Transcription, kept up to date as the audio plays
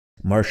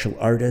martial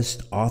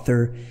artist,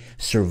 author,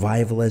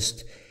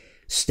 survivalist,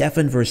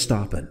 Stefan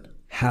Verstappen,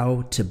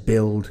 How to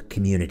Build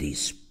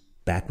Communities.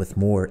 Back with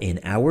more in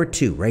Hour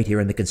 2, right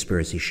here on The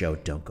Conspiracy Show.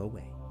 Don't go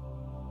away.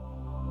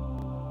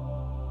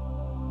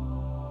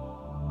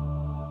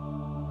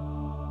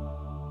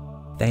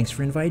 Thanks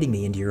for inviting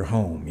me into your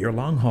home, your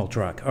long-haul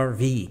truck,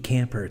 RV,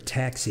 camper,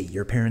 taxi,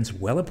 your parents'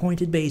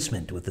 well-appointed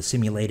basement with the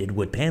simulated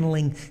wood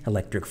paneling,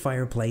 electric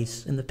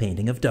fireplace, and the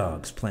painting of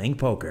dogs playing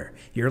poker,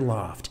 your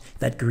loft,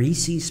 that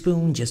greasy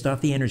spoon just off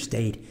the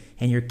interstate,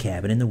 and your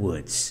cabin in the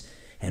woods.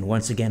 And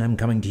once again, I'm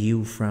coming to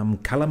you from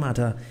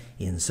Kalamata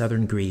in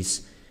southern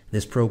Greece.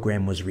 This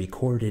program was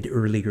recorded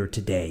earlier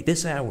today.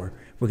 This hour,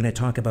 we're going to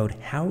talk about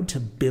how to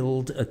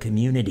build a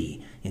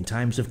community in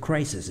times of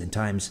crisis, in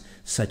times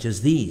such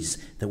as these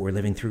that we're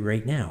living through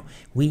right now.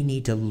 We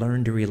need to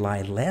learn to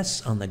rely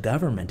less on the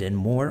government and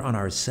more on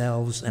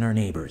ourselves and our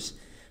neighbors.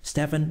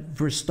 Stefan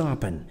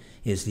Verstappen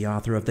is the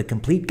author of The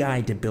Complete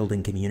Guide to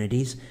Building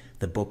Communities.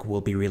 The book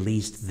will be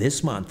released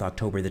this month,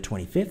 October the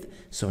 25th,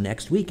 so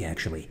next week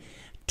actually.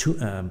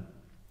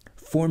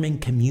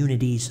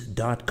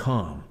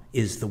 Formingcommunities.com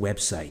is the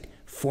website,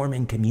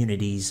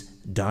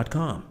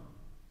 formingcommunities.com.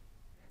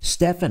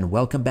 Stefan,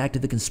 welcome back to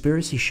The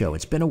Conspiracy Show.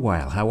 It's been a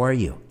while. How are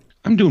you?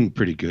 I'm doing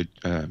pretty good,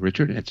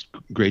 Richard. It's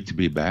great to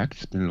be back.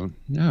 It's been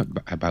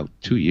about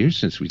 2 years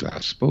since we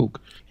last spoke,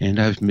 and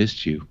I've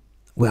missed you.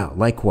 Well,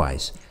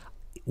 likewise.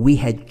 We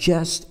had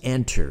just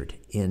entered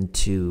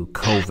into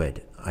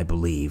COVID, I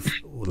believe,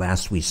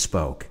 last we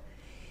spoke,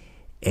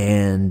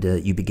 and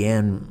you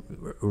began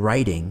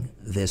writing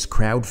this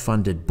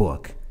crowd-funded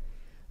book,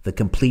 The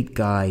Complete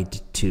Guide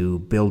to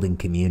Building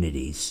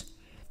Communities.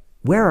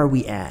 Where are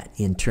we at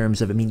in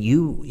terms of,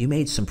 you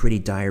made some pretty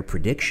dire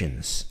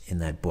predictions in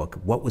that book,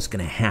 what was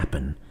going to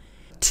happen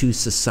to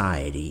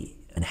society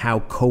and how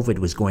COVID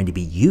was going to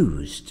be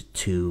used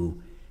to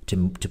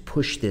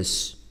push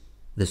this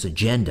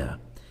agenda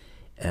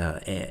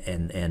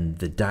and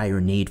the dire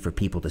need for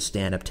people to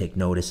stand up, take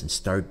notice, and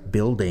start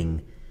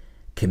building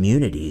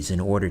communities in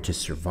order to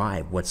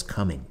survive what's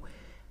coming.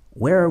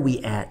 Where are we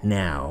at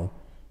now,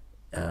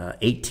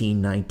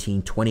 18,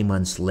 19, 20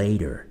 months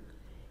later,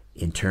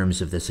 in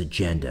terms of this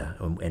agenda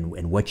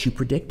and what you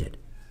predicted?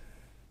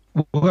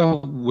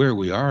 Well, where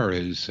we are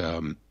is,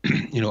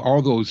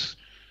 all those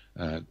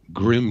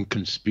grim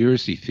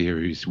conspiracy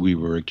theories we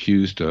were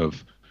accused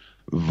of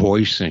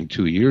voicing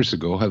 2 years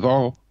ago have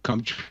all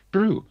come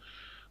true.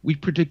 We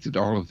predicted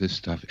all of this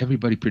stuff.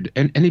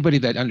 And anybody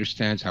that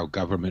understands how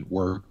government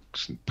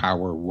works and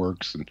power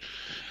works and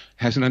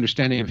has an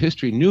understanding of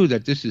history knew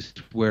that this is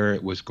where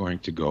it was going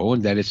to go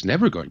and that it's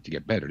never going to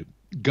get better.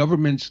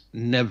 Governments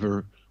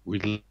never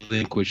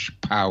relinquish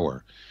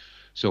power.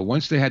 So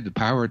once they had the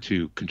power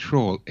to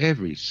control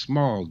every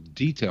small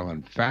detail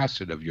and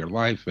facet of your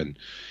life and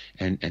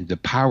the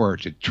power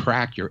to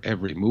track your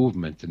every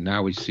movement, and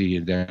now we see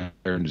in the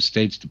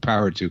States the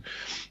power to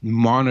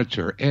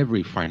monitor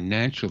every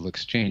financial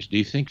exchange, do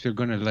you think they're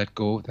going to let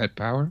go of that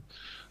power?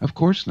 Of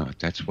course not.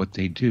 That's what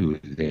they do.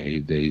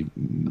 The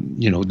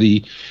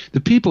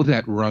people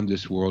that run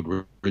this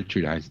world,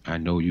 Richard, I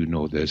know you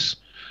know this,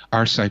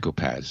 are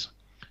psychopaths.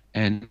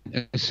 And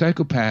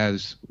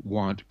psychopaths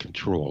want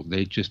control.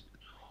 They just,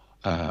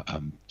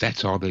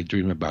 that's all they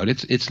dream about.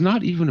 It's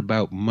not even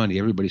about money.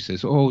 Everybody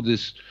says, oh,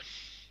 this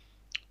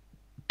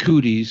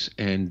cooties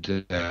and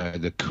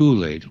the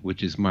Kool-Aid,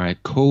 which is my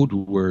code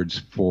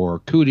words for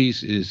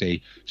cooties, is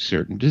a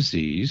certain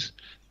disease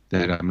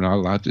that I'm not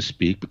allowed to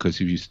speak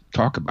because if you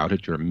talk about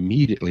it, you're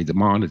immediately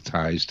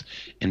demonetized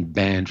and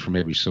banned from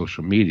every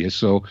social media.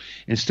 So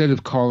instead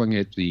of calling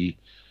it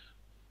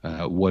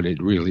what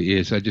it really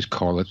is, I just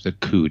call it the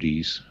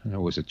cooties.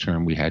 That was a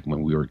term we had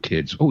when we were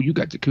kids. Oh, you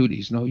got the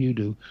cooties. No, you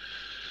do.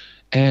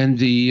 And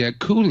the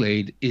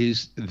Kool-Aid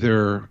is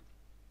their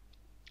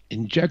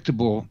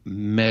injectable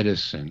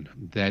medicine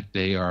that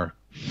they are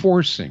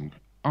forcing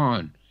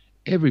on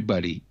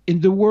everybody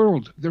in the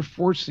world. They're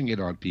forcing it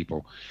on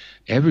people.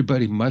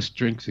 Everybody must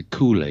drink the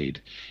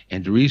Kool-Aid.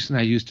 And the reason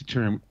I use the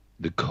term,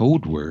 the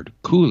code word,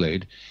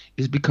 Kool-Aid,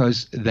 is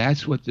because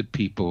that's what the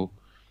people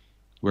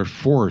were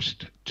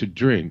forced to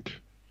drink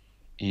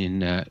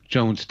in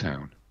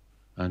Jonestown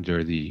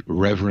under the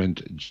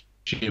Reverend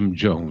Jim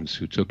Jones,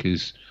 who took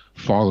his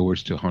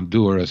followers to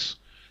Honduras.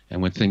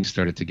 And when things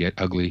started to get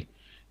ugly,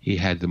 he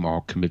had them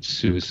all commit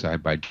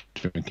suicide by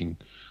drinking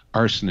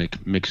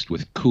arsenic mixed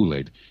with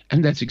Kool-Aid.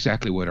 And that's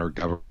exactly what our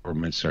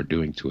governments are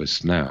doing to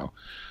us now.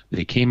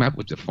 They came up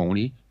with the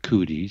phony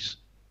cooties,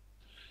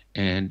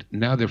 and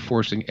now they're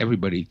forcing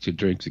everybody to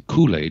drink the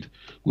Kool-Aid,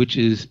 which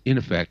is, in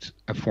effect,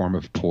 a form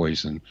of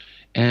poison.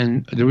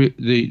 And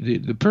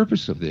the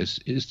purpose of this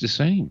is the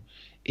same.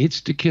 It's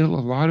to kill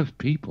a lot of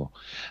people.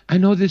 I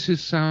know this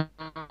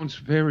sounds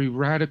very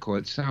radical.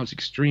 It sounds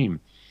extreme.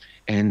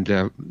 And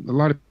a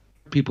lot of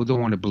people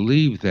don't want to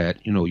believe that,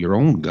 your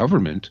own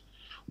government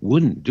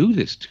wouldn't do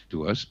this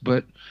to us,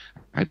 but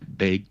I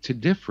beg to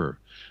differ.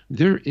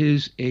 There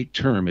is a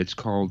term, it's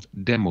called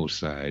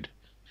democide.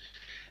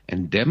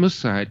 And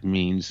democide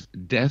means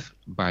death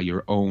by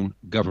your own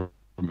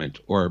government,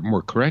 or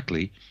more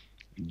correctly,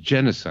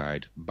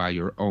 genocide by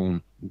your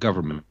own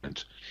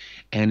government.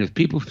 And if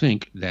people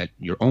think that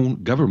your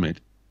own government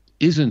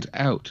isn't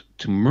out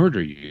to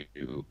murder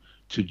you,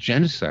 to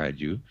genocide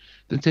you,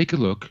 then take a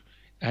look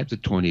at the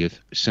 20th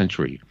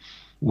century,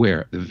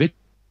 where the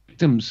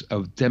victims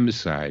of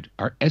democide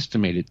are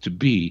estimated to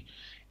be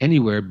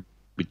anywhere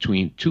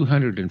between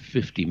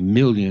 250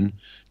 million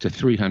to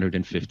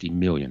 350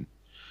 million.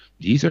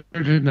 These are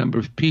the number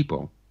of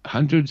people,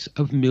 hundreds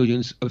of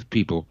millions of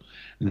people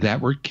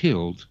that were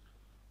killed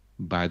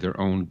by their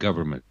own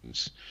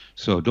governments.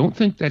 So don't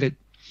think that it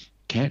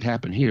can't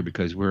happen here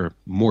because we're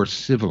more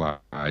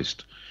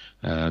civilized.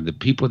 The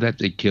people that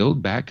they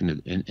killed back in the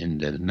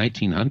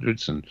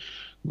 1900s and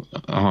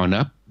on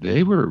up,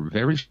 they were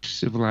very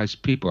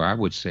civilized people. I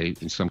would say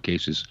in some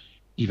cases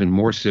even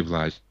more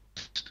civilized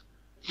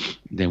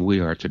than we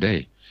are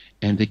today,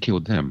 and they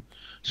killed them.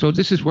 So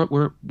this is what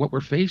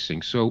we're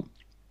facing. So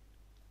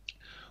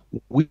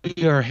we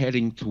are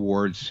heading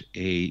towards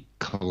a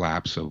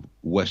collapse of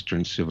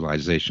Western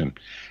civilization.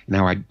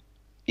 Now,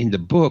 in the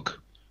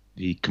book,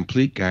 The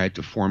Complete Guide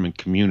to Forming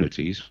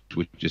Communities,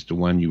 which is the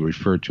one you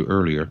referred to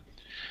earlier,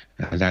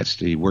 that's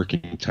the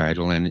working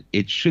title, and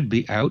it should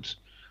be out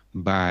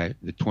by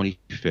the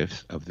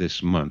 25th of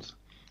this month.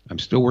 I'm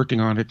still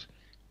working on it.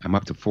 I'm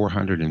up to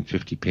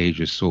 450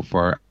 pages so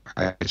far.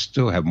 I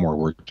still have more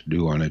work to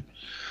do on it,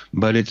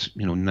 but it's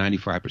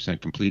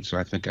 95% complete. So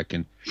I think I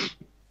can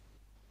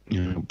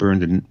burn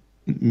the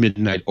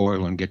midnight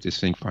oil and get this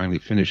thing finally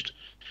finished,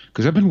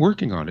 because I've been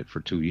working on it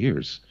for 2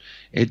 years.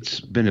 It's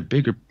been a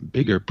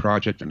bigger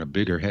project and a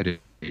bigger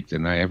headache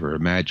than I ever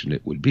imagined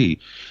it would be,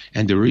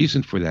 and the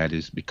reason for that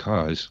is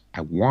because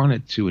I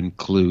wanted to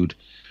include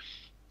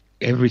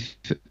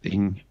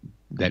everything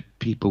that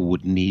people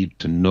would need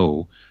to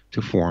know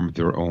to form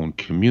their own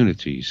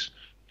communities.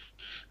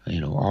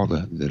 All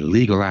the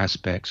legal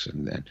aspects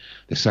and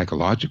the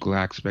psychological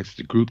aspects,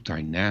 the group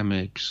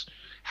dynamics,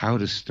 how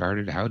to start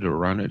it, how to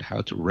run it, how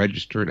to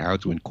register it, how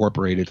to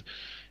incorporate it,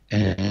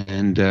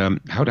 and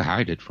how to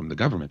hide it from the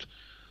government.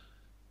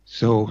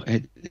 So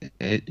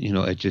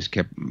it just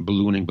kept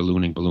ballooning,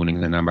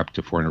 and then I'm up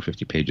to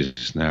 450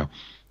 pages now.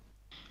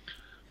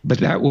 But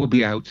that will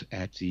be out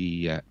at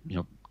the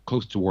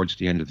close towards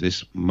the end of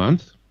this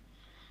month.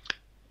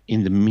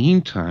 In the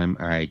meantime,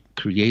 I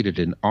created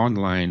an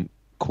online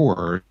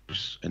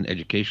course, an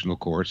educational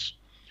course,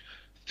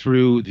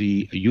 through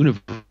the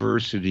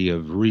University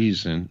of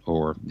Reason,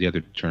 or the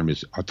other term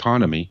is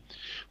Autonomy,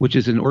 which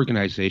is an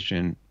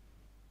organization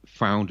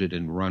founded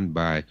and run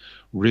by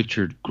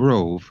Richard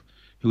Grove,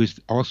 who is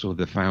also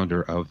the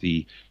founder of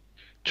the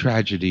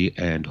Tragedy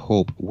and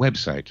Hope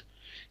website.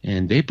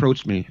 And they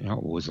approached me,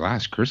 it was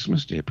last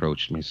Christmas, they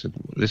approached me and said,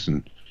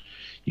 listen,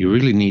 you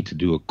really need to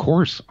do a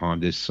course on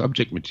this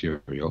subject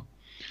material,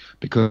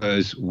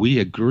 because we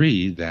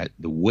agree that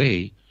the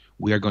way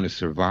we are going to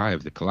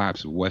survive the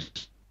collapse of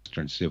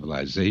Western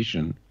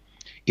civilization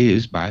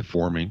is by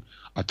forming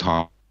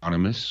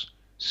autonomous,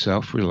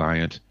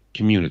 self-reliant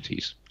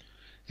communities.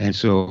 And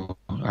so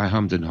I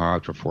hummed and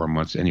hawed for 4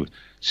 months, anyway,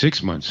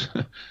 6 months.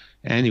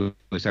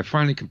 Anyways, I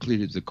finally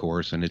completed the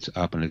course, and it's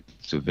up and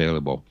it's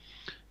available.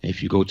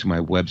 If you go to my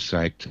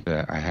website,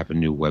 I have a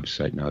new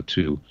website now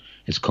too.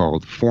 It's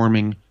called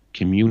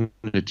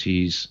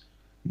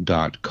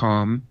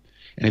formingcommunities.com.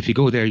 And if you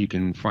go there, you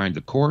can find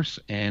the course,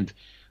 and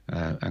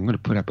I'm going to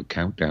put up a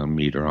countdown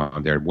meter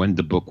on there when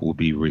the book will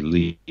be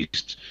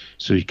released,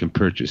 so you can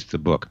purchase the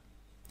book.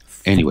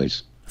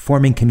 Anyways.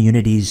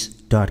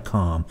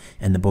 Formingcommunities.com,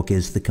 and the book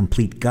is The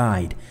Complete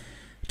Guide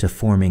to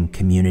Forming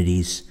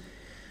Communities.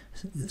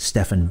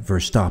 Stefan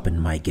Verstappen,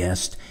 my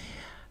guest.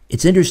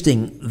 It's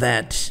interesting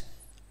that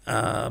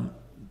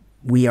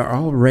we are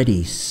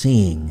already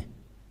seeing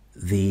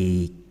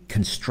the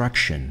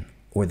construction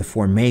or the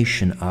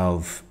formation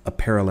of a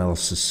parallel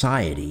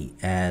society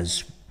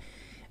as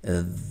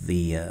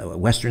the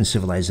Western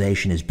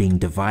civilization is being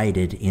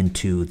divided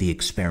into the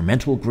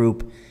experimental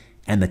group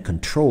and the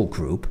control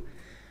group.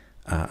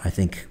 I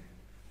think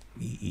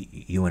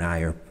you and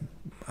I are,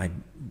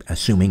 I'm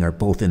assuming, are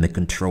both in the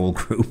control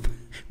group.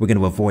 We're going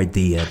to avoid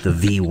the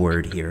V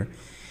word here.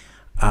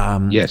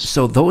 Yes.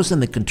 So those in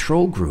the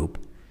control group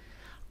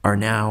are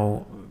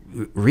now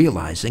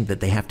realizing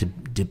that they have to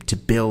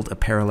build a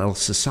parallel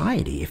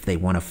society if they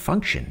want to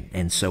function.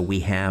 And so we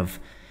have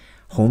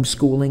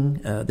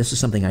homeschooling. This is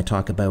something I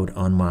talk about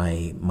on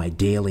my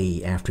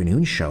daily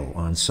afternoon show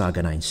on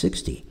Saga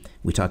 960.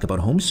 We talk about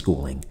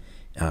homeschooling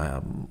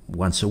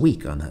once a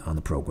week on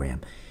the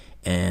program,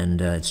 and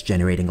it's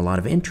generating a lot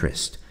of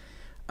interest.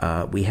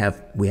 We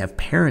have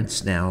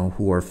parents now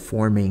who are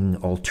forming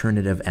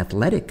alternative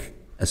athletic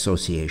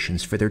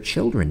associations for their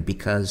children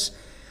because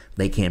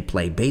they can't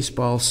play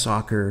baseball,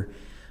 soccer,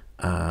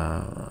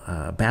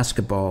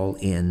 basketball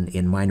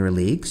in minor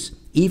leagues,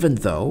 even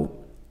though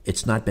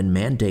it's not been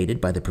mandated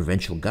by the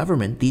provincial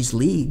government. These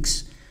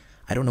leagues,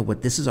 I don't know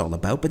what this is all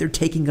about, but they're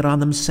taking it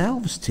on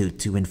themselves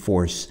to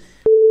enforce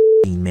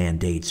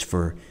mandates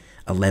for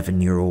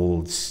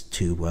 11-year-olds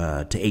to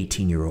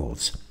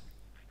 18-year-olds.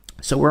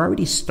 So we're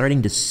already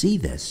starting to see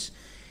this.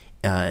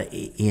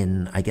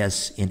 in, I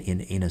guess,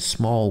 in a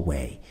small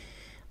way.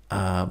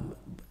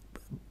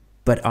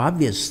 But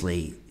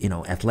obviously,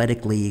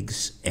 athletic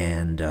leagues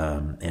and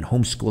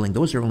homeschooling,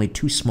 those are only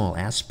two small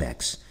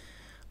aspects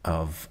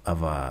of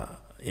a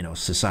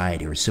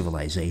society or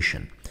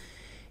civilization.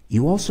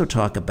 You also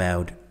talk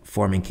about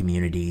forming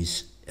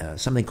communities,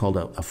 something called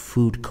a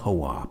food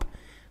co-op.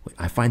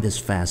 I find this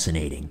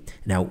fascinating.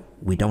 Now,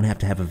 we don't have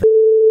to have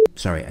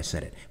sorry, I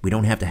said it. We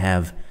don't have to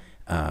have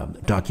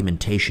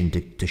documentation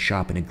to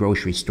shop in a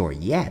grocery store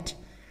yet,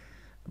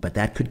 but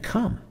that could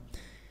come.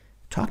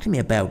 Talk to me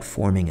about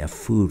forming a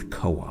food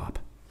co-op.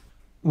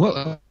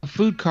 Well, a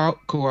food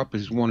co-op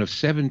is one of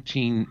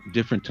 17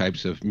 different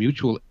types of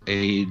mutual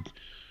aid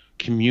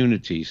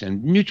communities.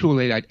 And mutual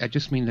aid, I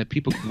just mean that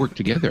people work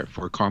together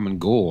for a common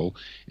goal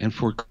and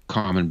for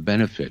common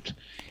benefit.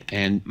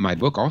 And my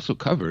book also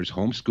covers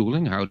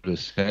homeschooling, how to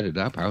set it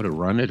up, how to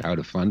run it, how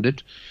to fund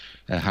it,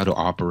 how to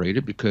operate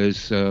it,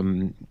 because,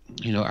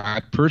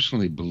 I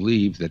personally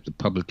believe that the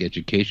public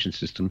education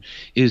system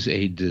is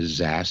a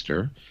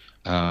disaster.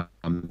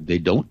 They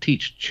don't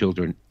teach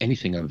children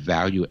anything of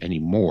value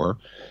anymore.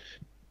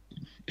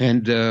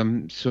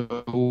 And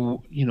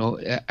so,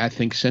 I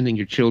think sending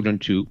your children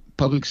to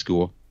public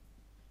school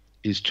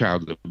is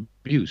child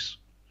abuse.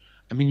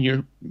 I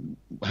mean,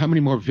 how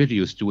many more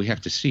videos do we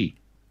have to see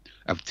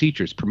of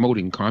teachers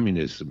promoting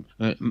communism?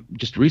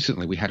 Just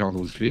recently, we had all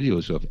those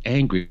videos of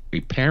angry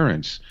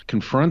parents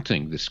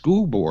confronting the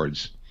school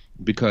boards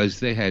because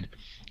they had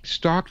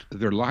stocked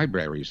their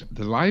libraries,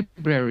 the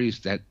libraries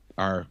that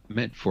are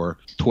meant for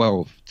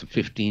 12 to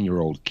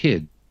 15-year-old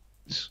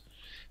kids.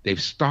 They've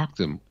stocked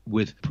them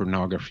with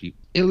pornography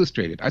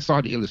illustrated. I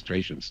saw the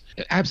illustrations.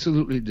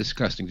 Absolutely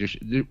disgusting.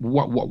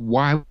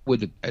 Why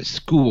would a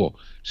school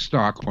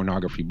stock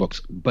pornography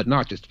books, but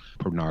not just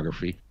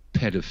pornography,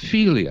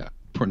 pedophilia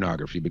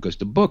pornography, because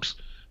the books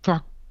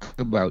talk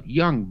about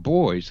young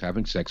boys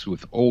having sex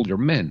with older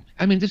men.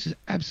 I mean, this is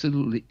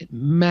absolutely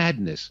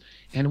madness.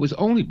 And it was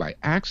only by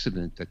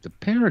accident that the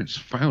parents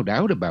found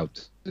out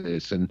about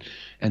this and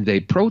they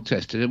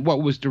protested. And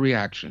what was the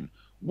reaction?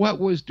 What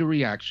was the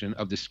reaction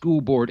of the school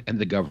board and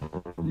the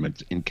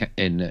government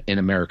in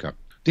America?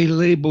 They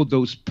labeled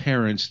those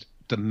parents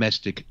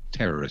domestic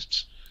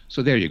terrorists.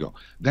 So there you go.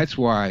 That's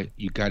why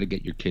you got to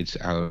get your kids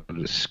out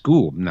of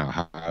school.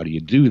 Now, how do you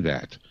do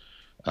that?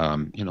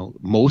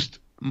 Most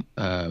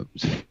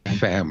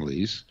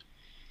families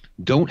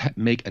don't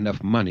make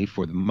enough money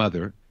for the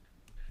mother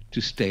to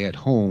stay at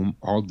home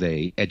all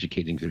day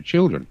educating their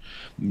children.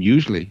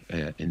 Usually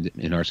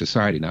in our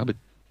society now,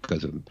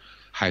 because of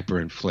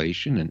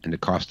hyperinflation and the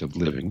cost of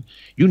living,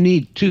 you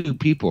need two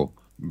people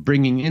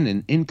bringing in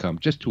an income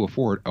just to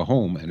afford a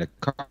home and a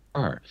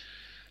car.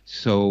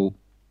 So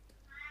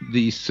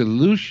the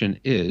solution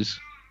is,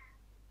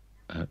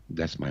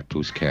 that's my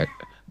puss cat,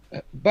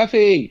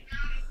 Buffy.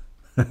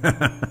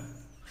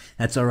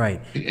 That's all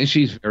right. And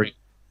she's very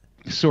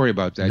sorry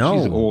about that. No,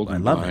 she's old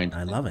and blind.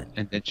 I love it.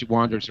 And then she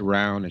wanders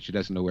around and she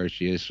doesn't know where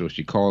she is, so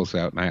she calls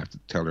out, and I have to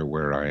tell her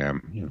where I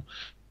am.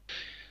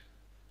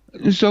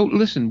 So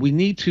listen, we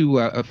need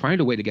to find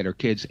a way to get our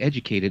kids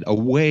educated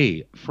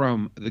away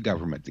from the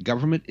government. The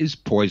government is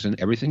poison.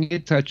 Everything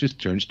it touches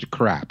turns to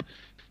crap.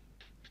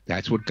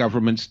 That's what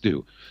governments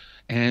do.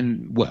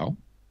 And, well,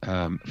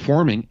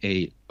 forming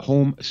a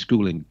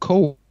homeschooling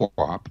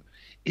co-op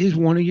is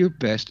one of your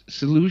best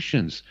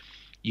solutions.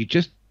 You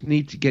just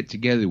need to get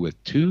together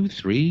with 2,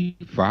 3,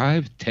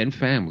 5, 10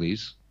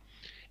 families,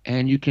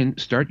 and you can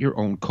start your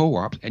own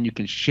co-op, and you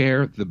can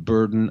share the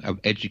burden of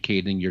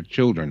educating your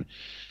children.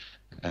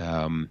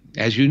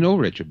 As you know,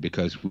 Richard,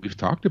 because we've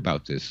talked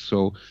about this.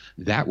 So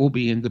that will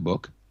be in the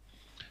book.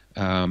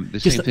 Same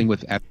thing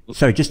with...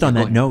 Sorry, just on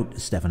that note,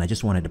 Stefan, I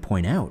just wanted to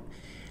point out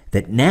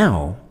that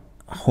now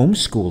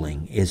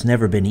homeschooling has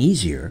never been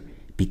easier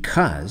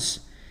because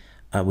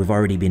we've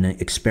already been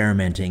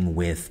experimenting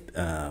with,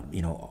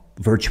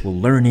 virtual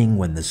learning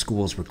when the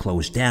schools were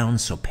closed down.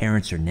 So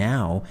parents are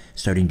now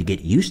starting to get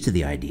used to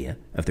the idea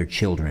of their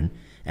children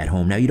at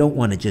home. Now, you don't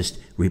want to just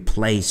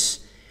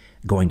replace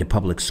going to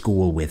public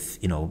school with,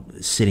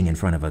 sitting in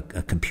front of a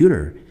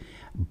computer.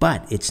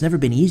 But it's never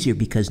been easier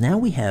because now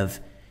we have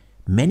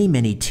many,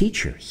 many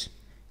teachers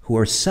who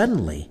are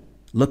suddenly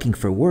looking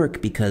for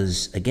work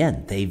because,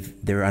 again,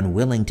 they're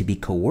unwilling to be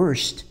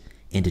coerced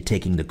into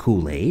taking the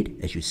Kool-Aid,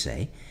 as you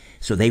say.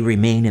 So they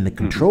remain in the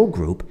control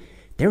group.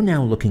 They're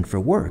now looking for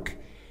work.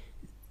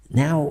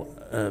 Now,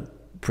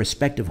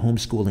 prospective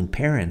homeschooling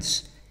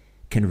parents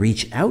can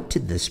reach out to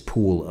this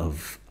pool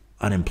of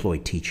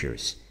unemployed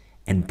teachers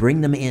and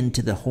bring them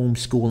into the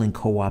homeschooling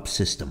co-op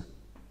system.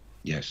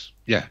 Yes.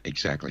 Yeah,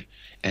 exactly.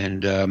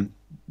 And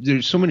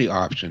there's so many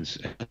options.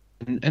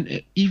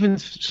 And even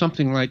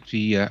something like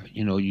the,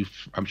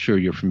 I'm sure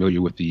you're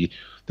familiar with the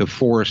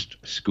forest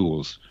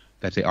schools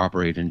that they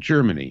operate in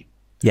Germany.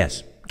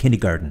 Yes,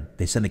 kindergarten.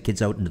 They send the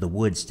kids out into the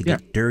woods to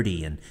get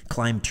dirty and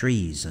climb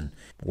trees and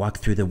walk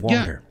through the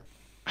water.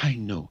 Yeah, I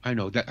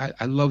know. That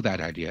I love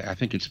that idea. I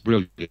think it's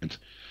brilliant.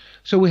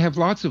 So we have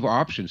lots of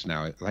options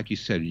now. Like you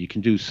said, you can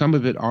do some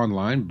of it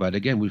online, but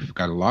again, we've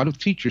got a lot of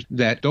teachers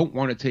that don't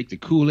want to take the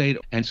Kool-Aid,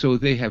 and so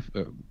they have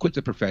quit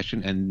the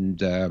profession,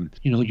 and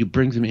you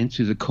bring them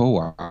into the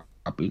co-op.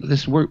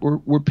 Listen,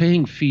 we're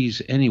paying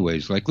fees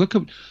anyways. Like look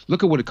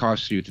at what it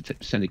costs you to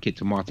send a kid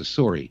to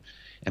Montessori.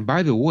 And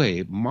by the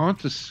way,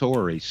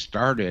 Montessori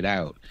started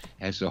out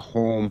as a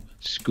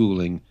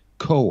homeschooling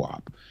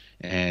co-op,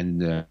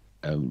 and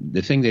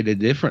the thing they did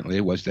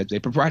differently was that they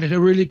provided a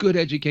really good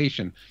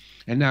education.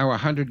 And now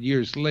 100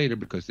 years later,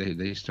 because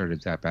they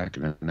started that back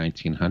in the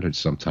 1900s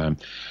sometime,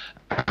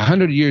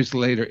 100 years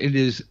later, it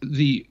is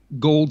the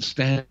gold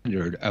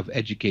standard of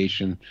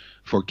education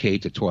for K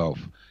to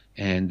 12.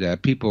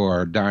 And people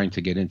are dying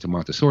to get into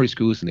Montessori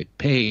schools, and they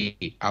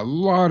pay a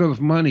lot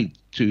of money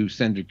to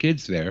send their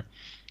kids there.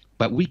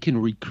 But we can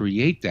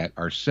recreate that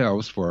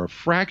ourselves for a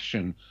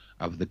fraction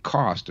of the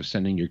cost of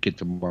sending your kid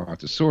to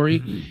Montessori.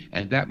 Mm-hmm.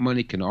 And that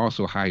money can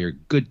also hire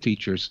good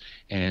teachers.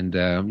 And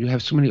you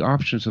have so many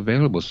options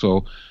available.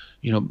 So,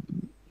 you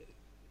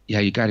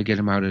got to get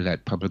them out of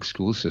that public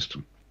school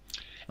system.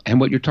 And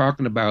what you're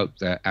talking about,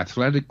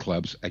 athletic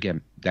clubs,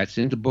 again, that's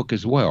in the book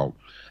as well.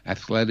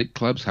 Athletic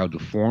clubs, how to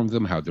form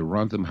them, how to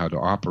run them, how to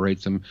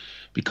operate them.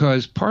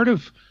 Because part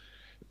of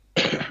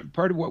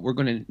what we're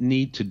going to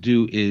need to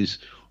do is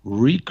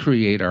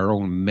recreate our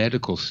own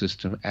medical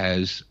system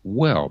as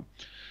well.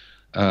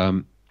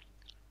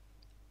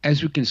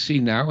 As we can see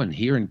now, and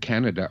here in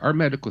Canada, our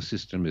medical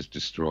system is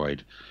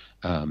destroyed.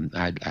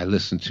 I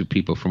listen to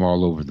people from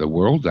all over the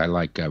world. I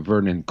like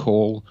Vernon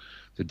Cole,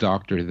 the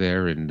doctor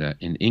there in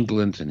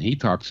England, and he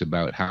talks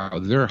about how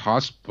their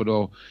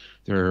hospital,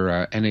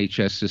 their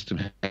NHS system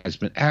has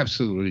been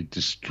absolutely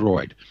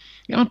destroyed,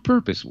 on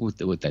purpose with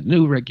the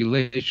new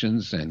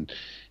regulations and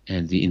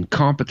the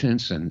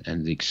incompetence and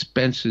the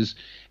expenses.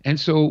 And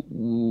so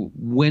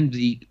when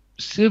the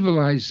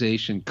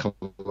civilization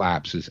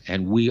collapses,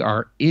 and we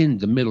are in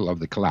the middle of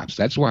the collapse,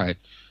 that's why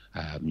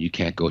you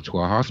can't go to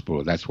a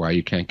hospital. That's why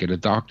you can't get a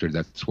doctor.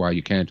 That's why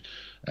you can't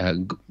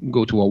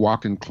go to a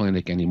walk-in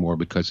clinic anymore,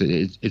 because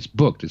it's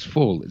booked. It's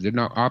full. They're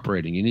not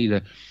operating. You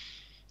need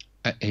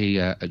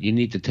you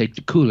need to take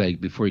the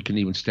Kool-Aid before you can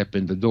even step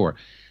in the door.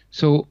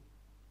 So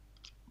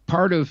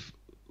part of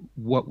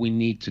what we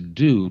need to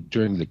do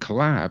during the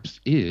collapse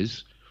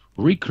is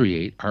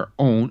recreate our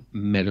own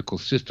medical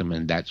system,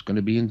 and that's going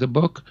to be in the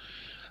book.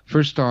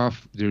 First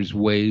off, there's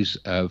ways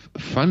of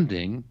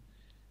funding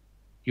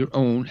your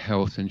own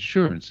health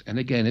insurance, and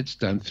again, it's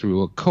done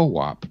through a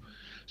co-op.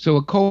 So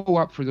a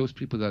co-op, for those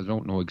people that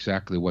don't know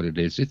exactly what it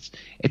is,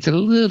 it's a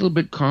little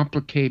bit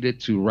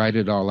complicated to write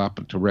it all up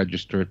and to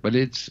register it, but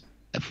it's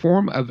a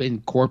form of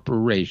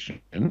incorporation,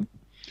 and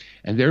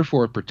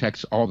therefore it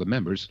protects all the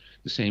members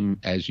the same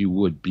as you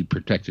would be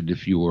protected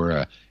if you were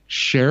a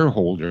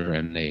shareholder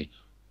in a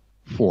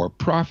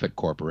for-profit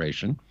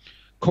corporation.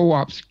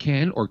 Co-ops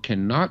can or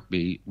cannot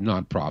be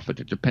nonprofit.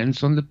 It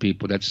depends on the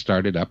people that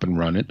started up and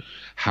run it,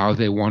 how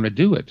they want to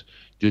do it.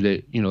 Do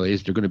they,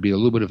 is there going to be a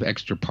little bit of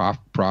extra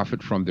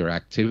profit from their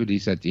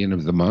activities at the end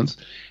of the month?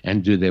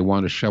 And do they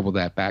want to shovel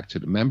that back to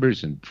the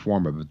members in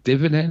form of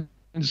dividends?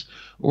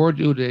 Or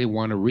do they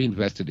want to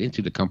reinvest it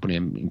into the company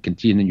and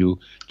continue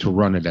to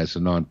run it as a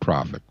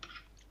nonprofit?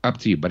 Up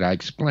to you. But I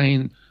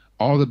explain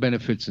all the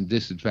benefits and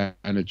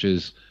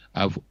disadvantages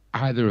of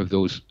either of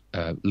those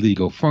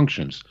legal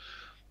functions.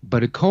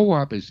 But a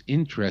co-op is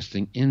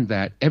interesting in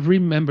that every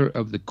member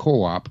of the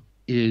co-op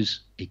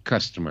is a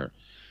customer.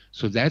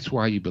 So that's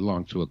why you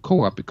belong to a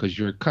co-op, because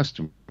you're a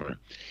customer.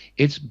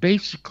 It's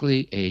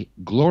basically a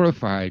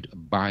glorified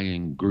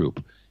buying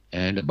group.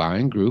 And a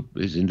buying group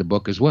is in the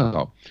book as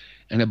well.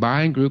 And a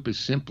buying group is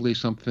simply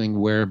something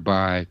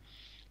whereby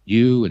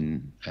you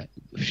and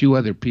a few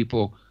other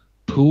people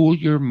pool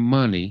your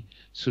money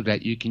so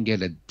that you can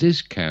get a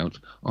discount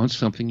on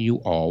something you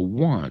all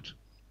want.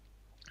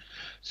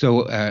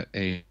 So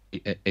a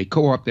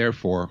co-op,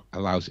 therefore,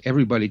 allows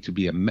everybody to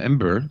be a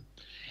member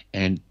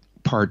and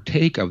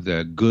partake of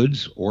the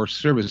goods or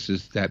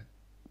services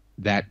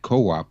that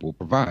co-op will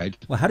provide.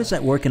 Well, how does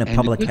that work in a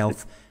public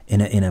health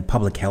in a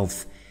public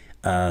health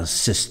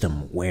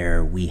system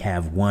where we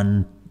have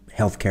one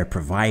healthcare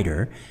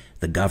provider,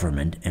 the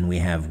government, and we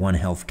have one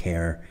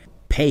healthcare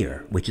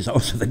payer, which is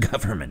also the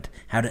government?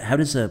 How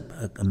does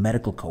a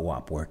medical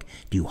co-op work?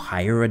 Do you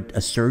hire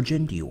a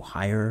surgeon? Do you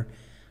hire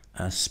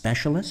a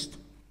specialist?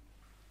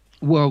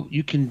 Well,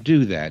 you can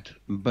do that,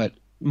 but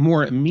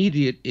more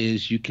immediate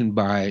is you can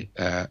buy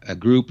a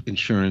group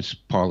insurance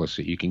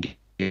policy. You can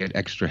get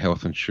extra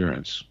health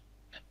insurance.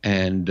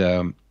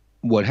 And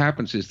what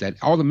happens is that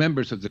all the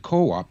members of the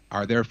co-op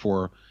are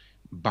therefore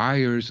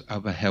buyers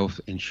of a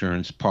health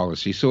insurance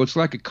policy. So it's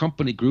like a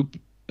company group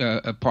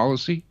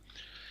policy.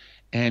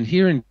 And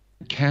here in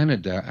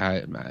Canada,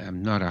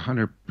 I'm not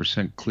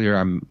 100%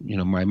 clear.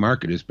 My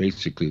market is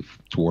basically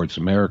towards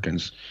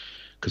Americans,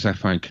 because I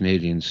find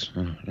Canadians,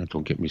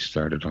 don't get me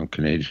started on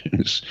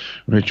Canadians,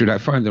 Richard, I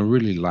find them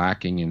really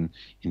lacking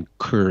in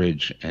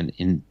courage and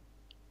in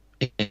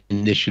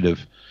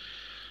initiative.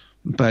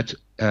 But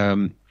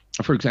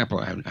For example,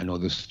 I know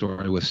the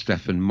story with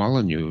Stefan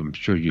Molyneux. I'm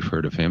sure you've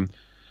heard of him.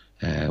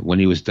 When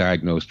he was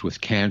diagnosed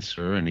with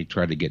cancer and he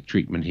tried to get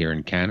treatment here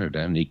in Canada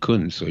and he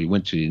couldn't, so he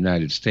went to the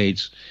United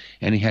States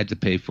and he had to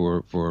pay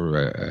for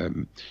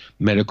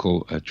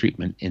medical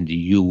treatment in the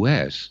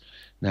U.S.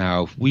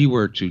 Now, if we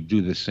were to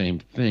do the same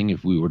thing,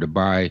 if we were to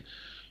buy,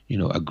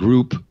 a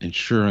group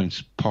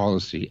insurance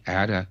policy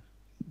at a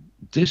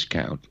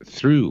discount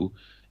through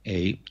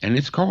and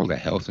it's called a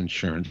health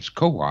insurance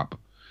co-op,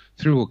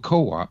 through a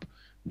co-op,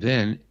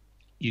 then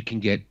you can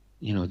get,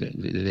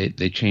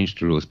 they changed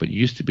the rules, but you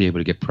used to be able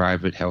to get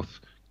private health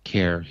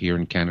care here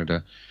in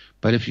Canada.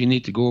 But if you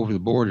need to go over the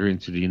border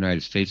into the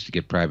United States to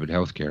get private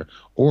health care,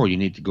 or you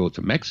need to go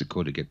to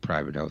Mexico to get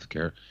private health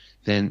care,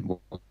 then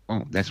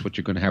that's what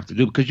you're going to have to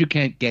do, because you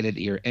can't get it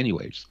here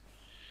anyways,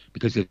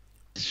 because they've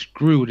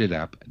screwed it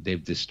up,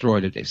 they've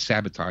destroyed it, they've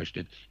sabotaged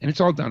it, and it's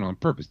all done on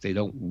purpose. They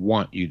don't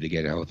want you to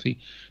get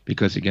healthy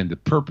because, again, the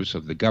purpose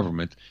of the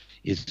government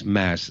is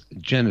mass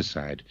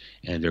genocide,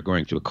 and they're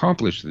going to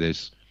accomplish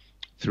this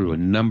through a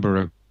number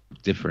of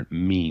different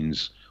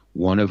means,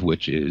 one of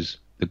which is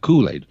the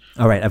Kool-Aid.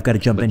 All right, I've got to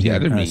jump in here,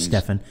 means,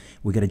 Stefan.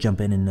 We got to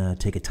jump in and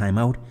take a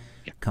timeout,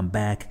 come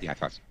back. Yeah, I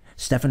thought so.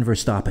 Stefan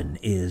Verstappen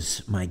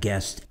is my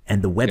guest,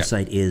 and the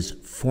website is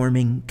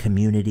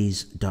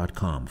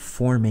formingcommunities.com.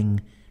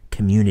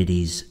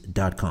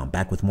 Formingcommunities.com.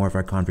 Back with more of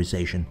our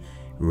conversation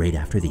right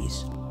after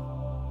these.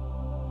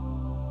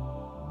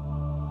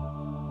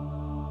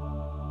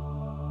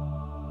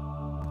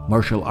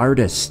 Martial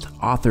artist,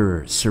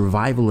 author,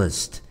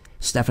 survivalist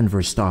Stefan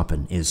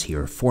Verstappen is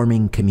here.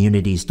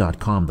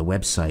 Formingcommunities.com, the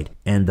website,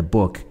 and the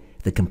book,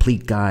 The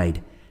Complete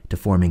Guide to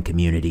Forming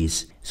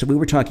Communities. So we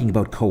were talking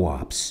about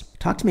co-ops.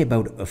 Talk to me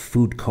about a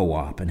food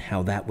co-op and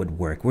how that would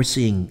work. We're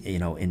seeing,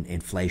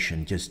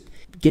 inflation just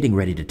getting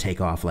ready to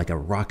take off like a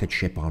rocket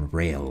ship on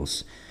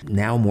rails.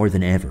 Now more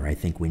than ever, I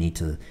think we need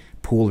to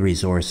pool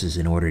resources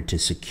in order to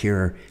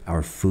secure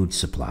our food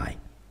supply.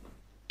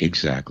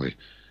 Exactly.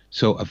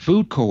 So a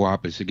food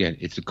co-op is, again,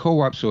 it's a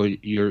co-op, so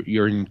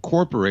you're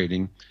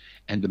incorporating,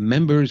 and the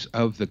members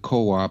of the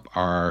co-op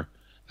are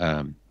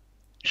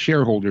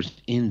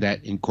shareholders in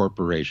that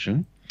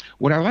incorporation.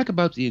 What I like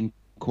about the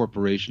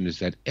incorporation is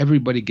that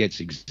everybody gets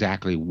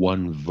exactly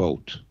one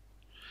vote.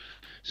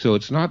 So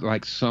it's not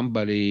like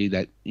somebody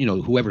that,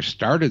 whoever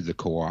started the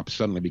co-op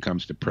suddenly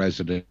becomes the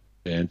president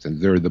and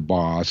they're the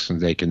boss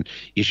and they can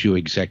issue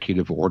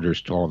executive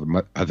orders to all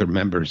the other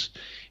members.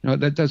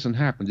 That doesn't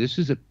happen. This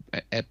is a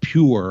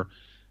pure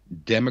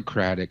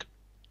democratic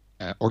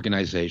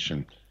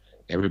organization.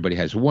 Everybody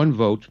has one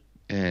vote,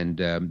 and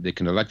they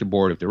can elect a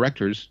board of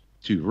directors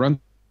to run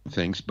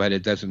things, but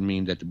it doesn't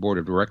mean that the board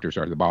of directors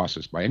are the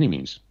bosses by any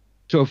means.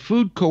 So a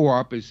food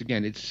co-op is,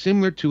 again, it's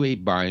similar to a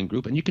buying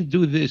group, and you can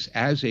do this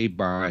as a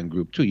buying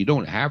group too. You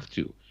don't have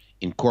to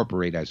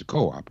incorporate as a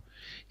co-op.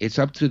 It's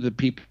up to the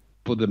people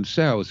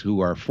themselves who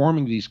are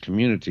forming these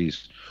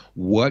communities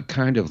what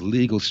kind of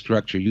legal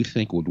structure you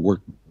think would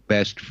work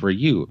best for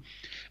you.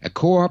 A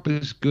co-op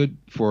is good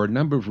for a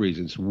number of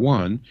reasons.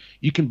 One,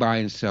 you can buy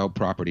and sell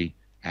property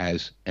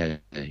as an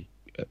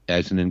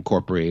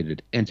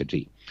incorporated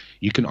entity.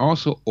 You can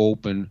also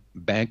open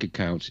bank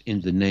accounts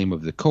in the name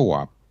of the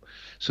co-op.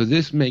 So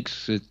this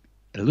makes it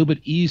a little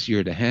bit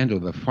easier to handle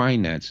the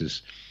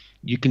finances.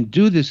 You can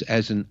do this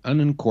as an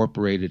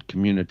unincorporated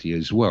community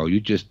as well. You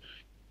just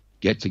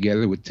get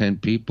together with 10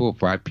 people,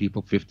 5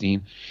 people,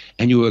 15,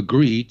 and you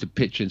agree to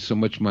pitch in so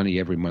much money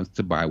every month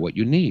to buy what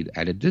you need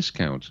at a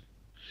discount.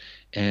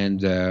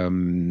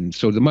 And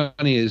so the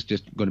money is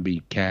just going to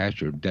be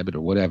cash or debit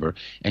or whatever,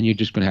 and you're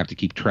just going to have to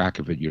keep track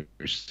of it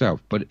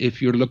yourself. But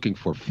if you're looking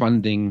for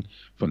funding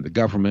from the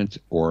government,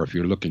 or if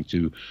you're looking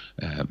to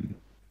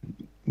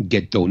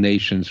get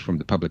donations from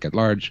the public at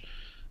large,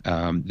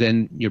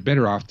 then you're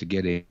better off to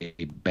get a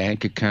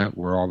bank account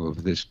where all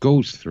of this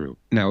goes through.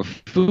 Now, a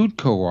food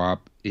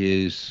co-op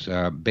is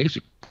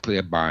basically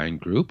a buying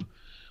group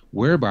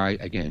whereby,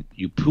 again,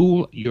 you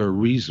pool your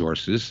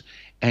resources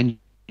and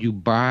you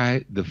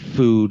buy the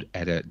food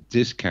at a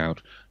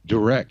discount,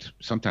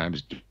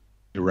 sometimes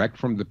direct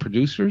from the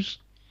producers,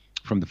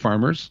 from the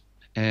farmers,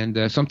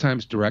 and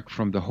sometimes direct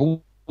from the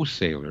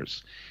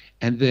wholesalers.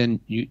 And then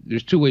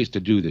there's two ways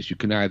to do this. You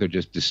can either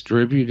just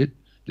distribute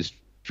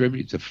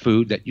the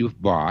food that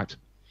you've bought,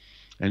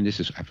 and this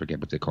is, I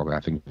forget what they call it. I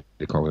think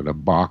they call it a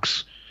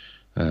box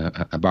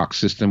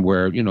system,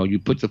 where you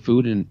put the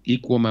food in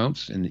equal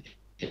amounts in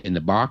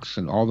the box,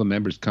 and all the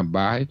members come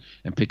by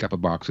and pick up a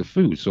box of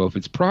food. So if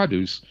it's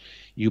produce,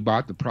 you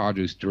bought the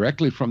produce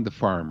directly from the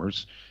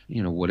farmers,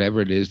 whatever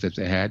it is that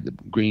they had, the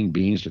green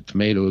beans, the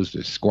tomatoes,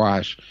 the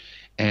squash,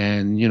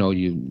 and you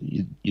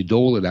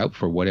dole it out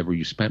for whatever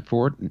you spent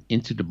for it and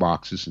into the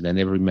boxes, and then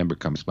every member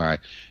comes by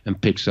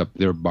and picks up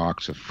their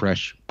box of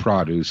fresh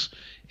produce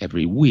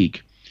every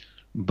week.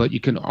 But you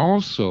can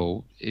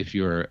also, if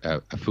you're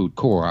a food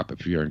co-op,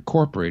 if you're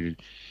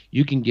incorporated,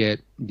 you can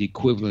get the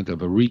equivalent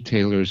of a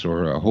retailer's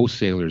or a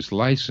wholesaler's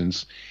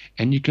license,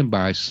 and you can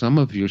buy some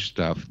of your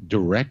stuff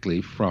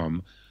directly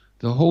from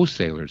the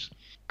wholesalers.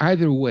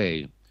 Either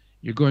way,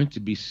 you're going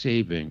to be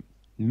saving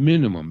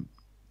minimum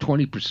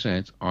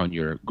 20% on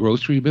your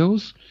grocery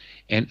bills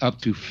and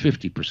up to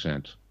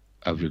 50%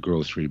 of your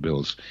grocery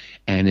bills.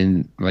 And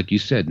in, like you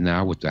said,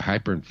 now with the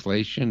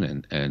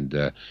hyperinflation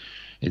and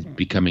it's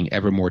becoming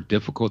ever more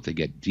difficult to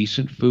get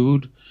decent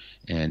food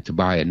and to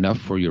buy enough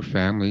for your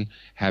family,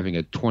 having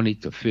a 20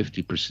 to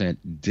 50%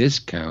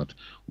 discount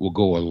will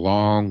go a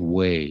long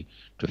way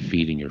to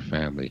feeding your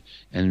family.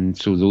 And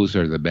so those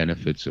are the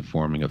benefits of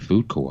forming a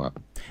food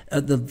co-op.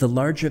 The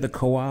larger the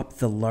co-op,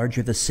 the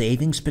larger the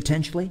savings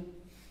potentially?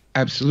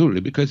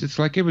 Absolutely, because it's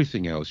like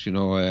everything else.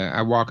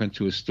 I walk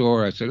into a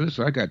store, I say,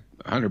 listen, I got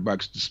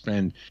 $100 to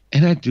spend,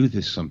 and I do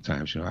this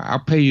sometimes. I'll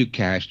pay you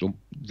cash.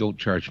 Don't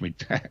charge me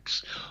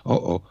tax.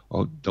 Don't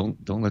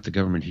let the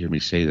government hear me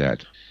say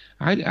that.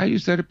 I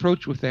use that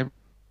approach with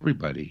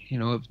everybody.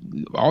 If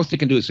all they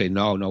can do is say,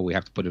 no, we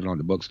have to put it on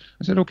the books.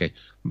 I said, okay.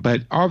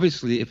 But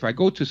obviously, if I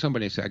go to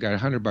somebody and say, I got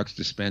 $100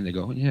 to spend, they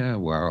go, yeah,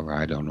 well,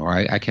 I don't know.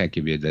 I can't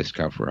give you a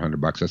discount for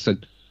 $100. I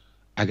said,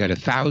 I got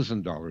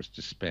 $1,000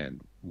 to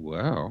spend.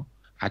 Well,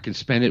 I can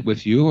spend it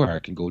with you, or I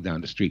can go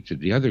down the street to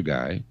the other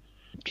guy.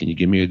 Can you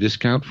give me a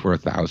discount for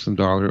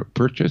 $1,000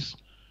 purchase?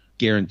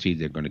 Guaranteed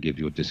they're going to give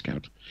you a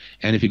discount.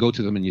 And if you go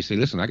to them and you say,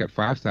 listen, I got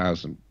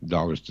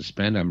 $5,000 to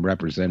spend. I'm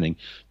representing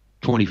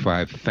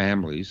 25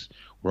 families.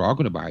 We're all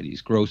going to buy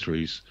these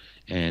groceries,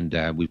 and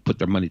we put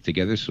their money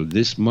together. So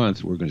this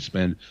month we're going to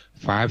spend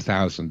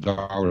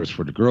 $5,000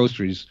 for the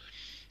groceries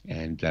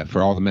and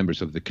for all the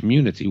members of the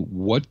community.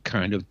 What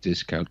kind of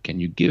discount can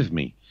you give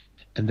me?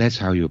 And that's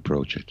how you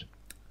approach it.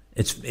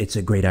 It's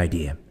a great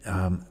idea.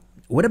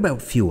 What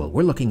about fuel?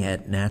 We're looking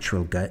at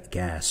natural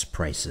gas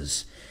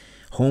prices,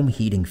 home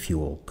heating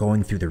fuel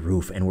going through the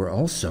roof, and we're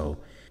also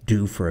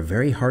due for a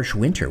very harsh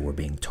winter, we're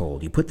being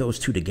told. You put those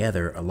two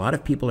together, a lot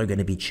of people are going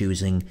to be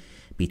choosing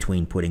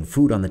between putting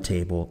food on the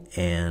table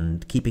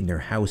and keeping their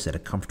house at a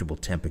comfortable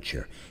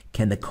temperature.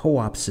 Can the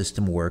co-op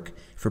system work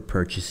for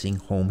purchasing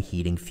home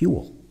heating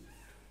fuel?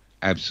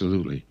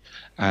 Absolutely.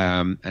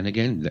 And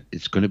again,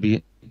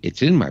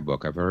 it's in my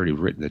book. I've already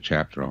written a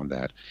chapter on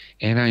that.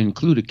 And I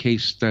include a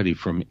case study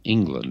from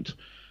England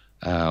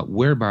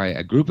whereby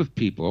a group of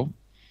people,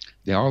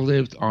 they all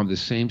lived on the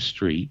same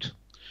street.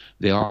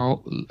 They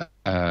all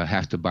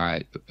have to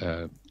buy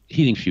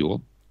heating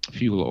fuel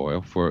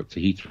oil to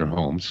heat their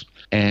homes.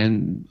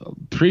 And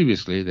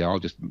previously, they all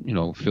just,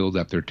 filled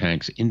up their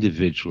tanks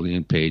individually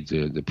and paid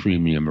the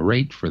premium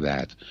rate for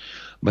that.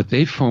 But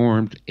they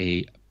formed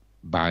a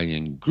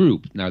buying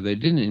group. Now, they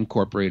didn't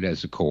incorporate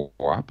as a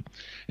co-op.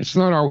 It's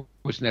not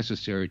always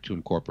necessary to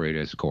incorporate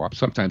as a co-op.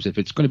 Sometimes if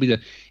it's going to be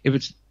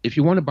if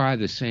you want to buy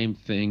the same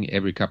thing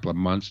every couple of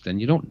months, then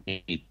you don't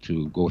need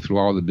to go through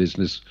all the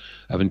business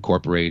of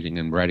incorporating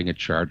and writing a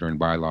charter and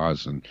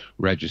bylaws and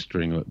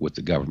registering it with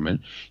the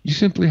government. You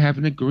simply have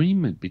an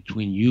agreement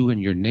between you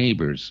and your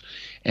neighbors,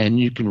 and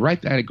you can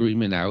write that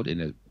agreement out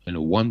in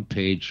a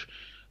one-page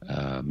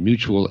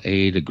mutual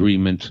aid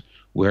agreement,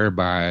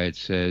 whereby it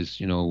says,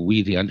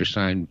 we, the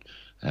undersigned,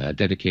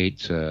 dedicate,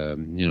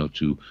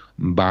 to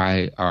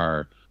buy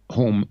our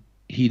home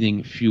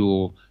heating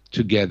fuel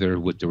together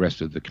with the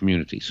rest of the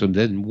community. So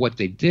then what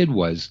they did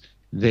was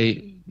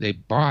they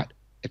bought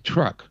a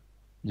truck,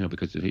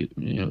 because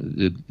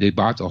they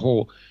bought the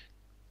whole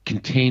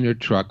container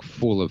truck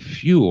full of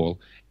fuel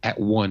at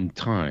one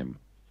time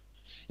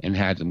and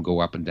had them go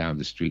up and down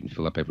the street and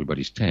fill up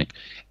everybody's tank.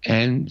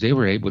 And they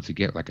were able to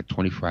get like a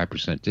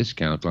 25%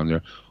 discount on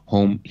their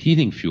home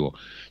heating fuel.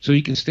 So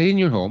you can stay in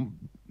your home,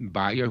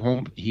 buy your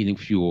home heating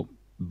fuel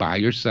by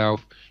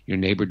yourself. Your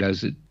neighbor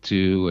does it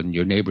too, and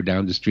your neighbor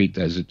down the street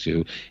does it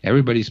too.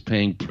 Everybody's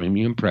paying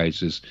premium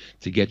prices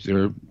to get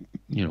their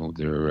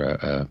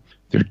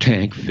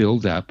tank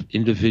filled up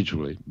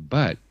individually.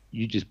 But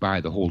you just buy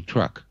the whole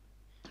truck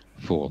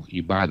full.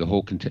 You buy the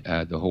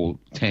whole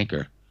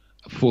tanker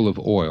full of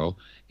oil,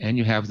 and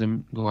you have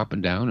them go up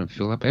and down and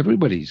fill up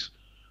everybody's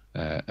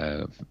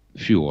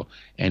fuel.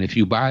 And if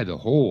you buy the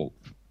whole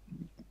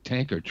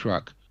tanker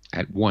truck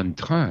at one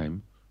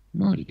time,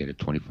 well, you get a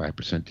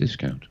 25%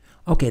 discount.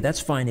 Okay, that's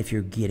fine if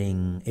you're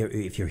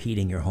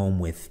heating your home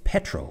with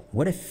petrol.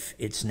 What if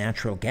it's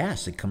natural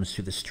gas that comes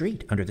through the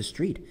street, under the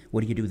street?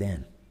 What do you do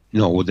then?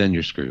 No, well, then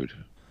you're screwed.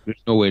 There's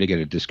no way to get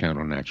a discount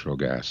on natural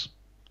gas.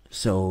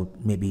 So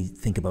maybe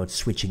think about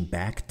switching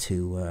back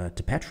to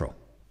petrol.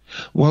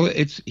 Well,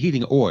 it's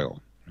heating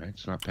oil, right?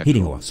 It's not petrol.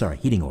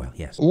 Heating oil,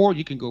 yes. Or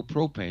you can go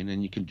propane,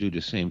 and you can do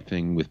the same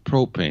thing with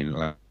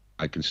propane.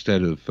 Like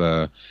instead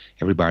of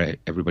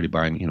everybody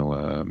buying,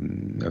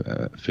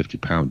 a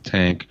 50-pound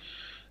tank,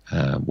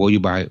 you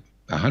buy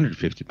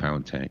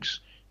 150-pound tanks,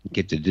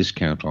 get the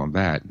discount on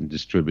that, and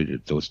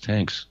distribute those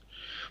tanks.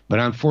 But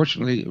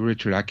unfortunately,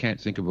 Richard, I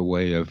can't think of a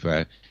way of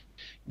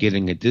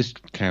getting a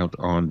discount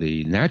on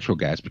the natural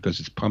gas because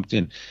it's pumped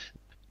in.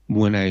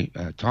 When I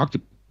talk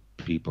to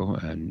people,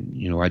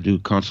 and I do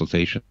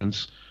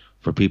consultations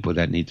for people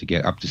that need to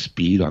get up to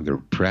speed on their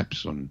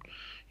preps and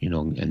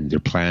their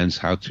plans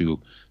how to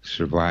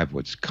survive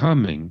what's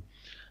coming,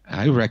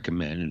 I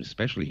recommend, and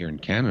especially here in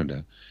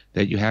Canada,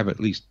 that you have at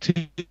least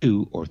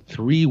 2 or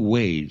 3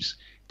 ways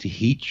to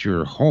heat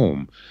your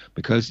home,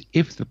 because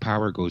if the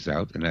power goes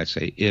out, and I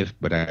say if,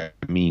 but I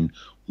mean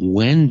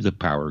when the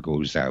power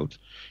goes out,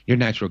 your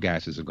natural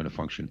gases are going to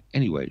function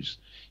anyways.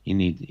 You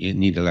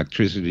need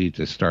electricity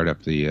to start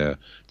up the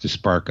to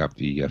spark up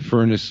the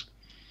furnace,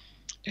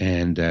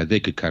 and they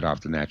could cut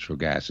off the natural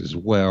gas as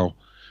well.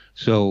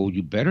 So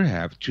you better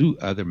have two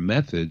other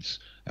methods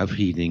of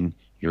heating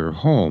your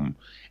home.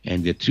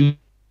 And the two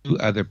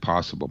other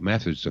possible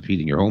methods of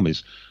heating your home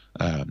is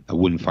a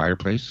wooden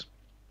fireplace.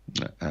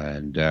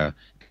 And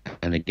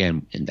and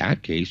again, in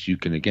that case, you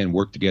can again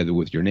work together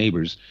with your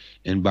neighbors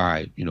and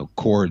buy,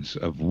 cords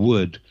of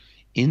wood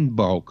in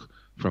bulk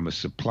from a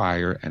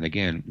supplier, and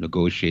again,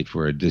 negotiate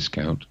for a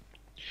discount.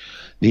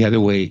 The other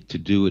way to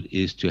do it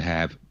is to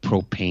have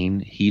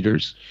propane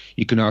heaters.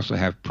 You can also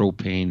have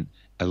propane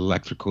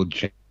electrical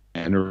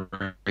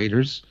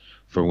generators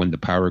for when the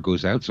power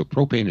goes out. So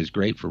propane is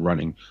great for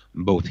running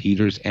both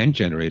heaters and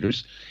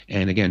generators.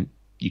 And again,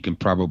 you can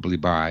probably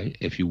buy,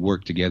 if you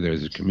work together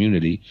as a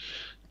community,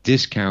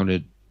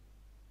 discounted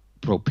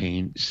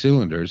propane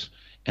cylinders.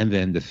 And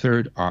then the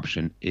third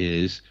option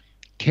is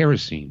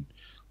kerosene.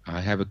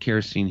 I have a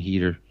kerosene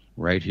heater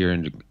right here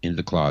in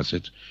the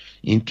closet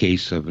in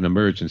case of an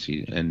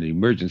emergency. And the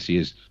emergency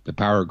is the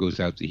power goes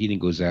out, the heating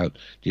goes out,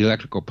 the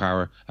electrical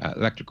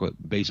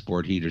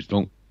baseboard heaters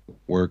don't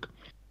work,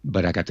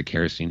 but I got the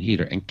kerosene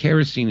heater. And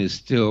kerosene is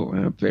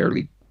still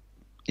fairly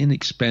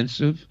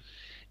inexpensive.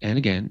 And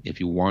again,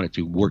 if you wanted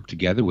to work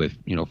together with,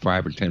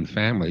 5 or 10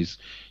 families,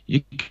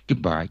 you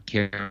could buy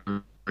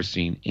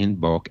kerosene in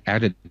bulk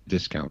at a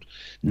discount.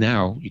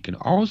 Now, you can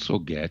also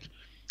get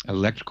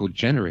electrical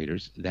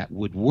generators that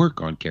would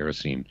work on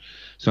kerosene.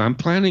 So I'm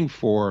planning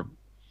for,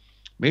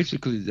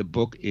 basically the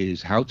book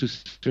is how to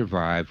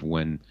survive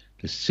when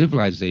the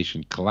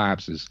civilization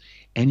collapses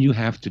and you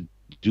have to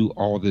do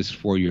all this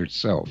for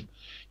yourself.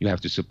 You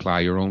have to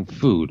supply your own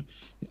food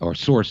or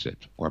source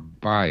it or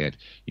buy it.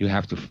 You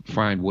have to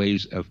find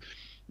ways of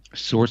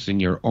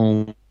sourcing your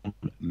own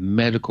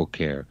medical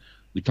care.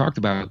 We talked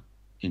about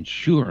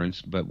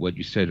insurance, but what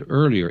you said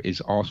earlier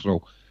is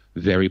also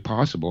very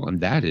possible,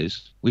 and that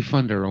is we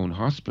fund our own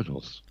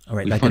hospitals. All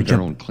right, we fund our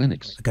own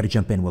clinics. I got to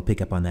jump in. We'll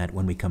pick up on that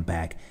when we come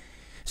back.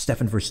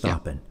 Stefan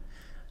Verstappen,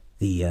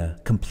 the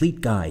complete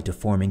guide to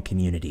forming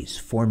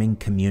communities,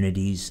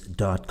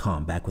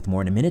 formingcommunities.com. Back with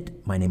more in a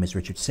minute. My name is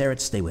Richard Syrett.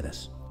 Stay with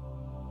us.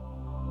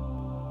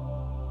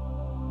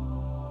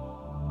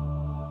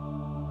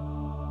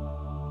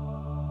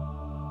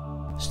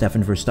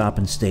 Stefan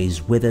Verstappen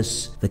stays with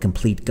us. The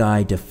complete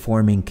guide to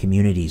forming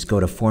communities.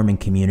 Go to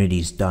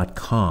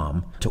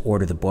formingcommunities.com to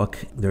order the book.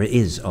 There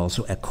is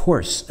also a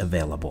course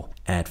available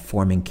at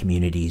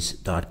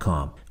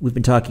formingcommunities.com. We've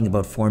been talking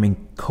about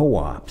forming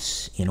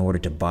co-ops in order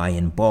to buy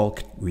in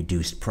bulk,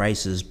 reduced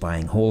prices,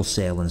 buying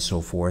wholesale, and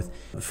so forth.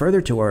 Further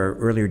to our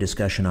earlier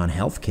discussion on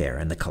healthcare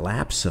and the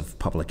collapse of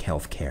public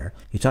healthcare,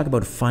 you talk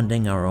about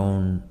funding our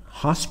own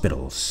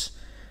hospitals.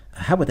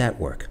 How would that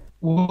work?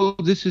 Well,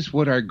 this is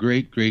what our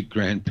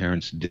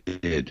great-great-grandparents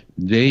did.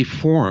 They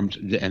formed,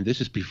 and this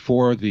is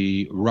before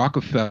the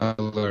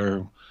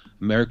Rockefeller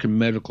American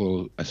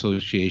Medical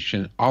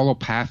Association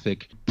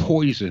allopathic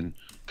poison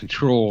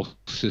control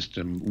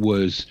system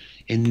was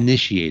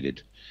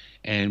initiated.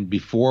 And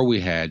before we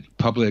had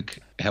public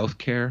health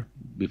care,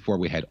 before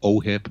we had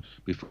OHIP,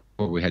 before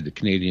we had the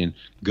Canadian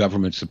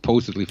government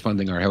supposedly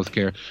funding our health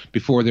care,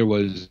 before there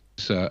was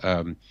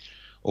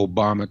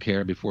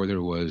Obamacare, before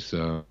there was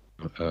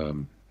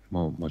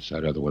well, what's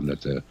that other one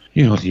that the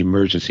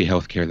emergency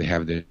health care they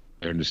have there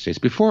in the States.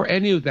 Before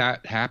any of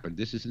that happened,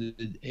 this is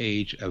the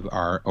age of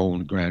our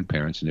own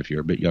grandparents. And if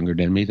you're a bit younger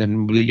than me,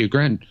 then your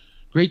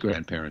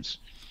great-grandparents.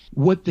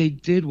 What they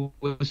did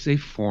was they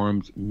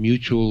formed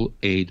mutual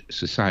aid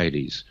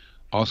societies,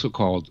 also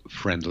called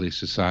friendly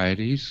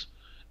societies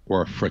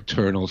or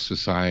fraternal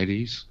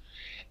societies.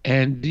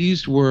 And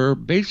these were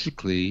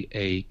basically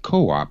a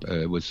co-op.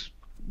 It was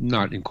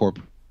not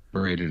incorporated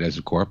as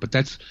a corp, but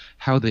that's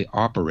how they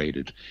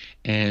operated.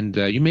 And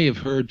you may have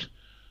heard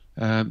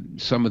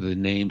some of the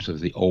names of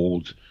the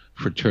old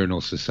fraternal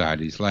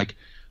societies, like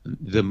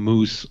the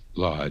Moose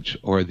Lodge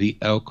or the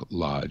Elk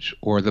Lodge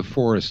or the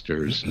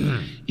Foresters,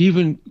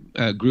 even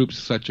groups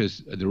such as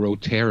the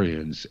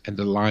Rotarians and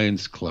the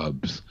Lions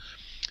Clubs.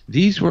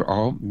 These were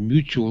all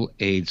mutual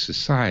aid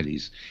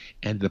societies,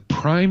 and the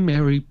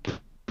primary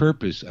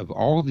purpose of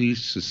all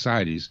these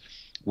societies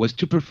was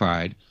to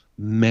provide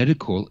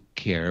medical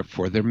care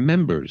for their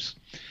members.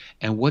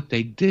 And what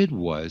they did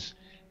was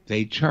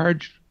they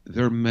charged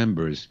their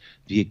members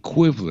the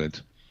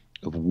equivalent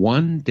of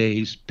 1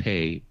 day's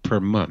pay per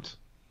month.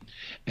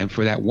 And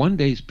for that 1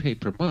 day's pay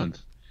per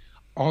month,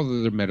 all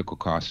of their medical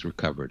costs were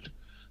covered.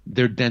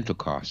 Their dental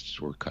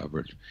costs were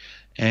covered.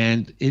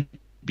 And it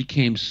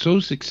became so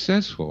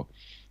successful.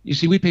 You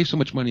see, we pay so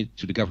much money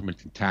to the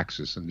government in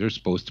taxes, and they're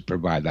supposed to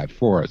provide that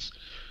for us.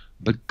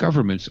 But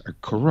governments are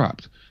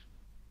corrupt.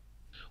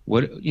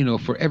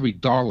 For every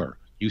dollar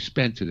you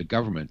spend to the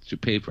government to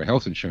pay for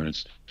health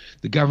insurance,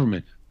 the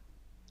government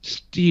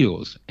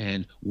steals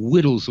and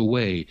whittles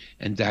away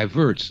and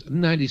diverts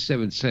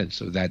 97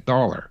 cents of that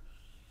dollar.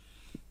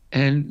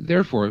 And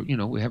therefore,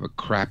 we have a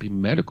crappy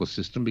medical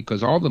system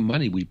because all the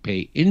money we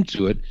pay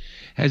into it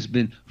has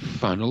been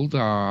funneled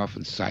off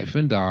and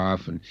siphoned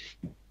off and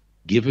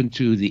given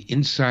to the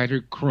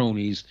insider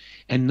cronies,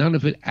 and none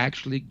of it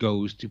actually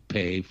goes to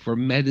pay for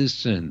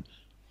medicine.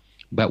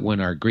 But when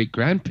our great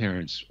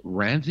grandparents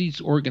ran these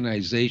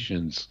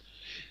organizations,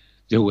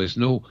 there was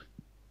no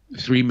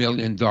 $3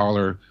 million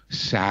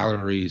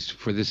salaries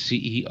for the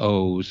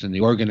CEOs and the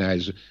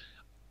organizers.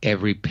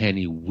 Every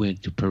penny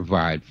went to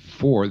provide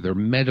for their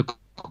medical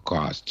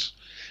costs.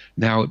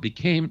 Now,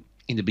 in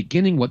the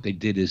beginning, what they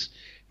did is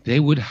they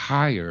would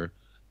hire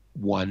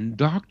one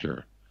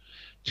doctor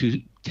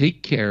to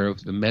take care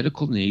of the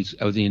medical needs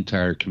of the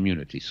entire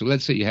community. So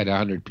let's say you had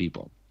 100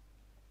 people.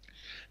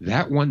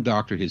 That one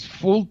doctor, his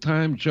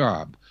full-time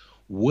job,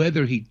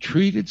 whether he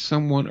treated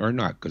someone or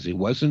not, because he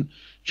wasn't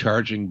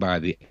charging by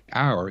the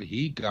hour,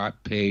 he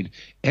got paid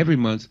every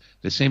month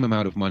the same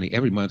amount of money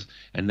every month,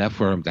 enough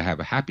for him to have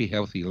a happy,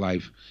 healthy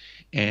life.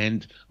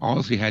 And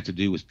all he had to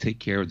do was take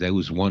care of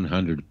those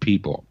 100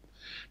 people.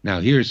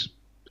 Now, here's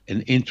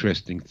an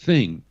interesting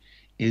thing,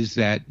 is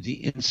that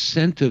the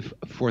incentive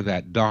for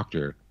that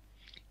doctor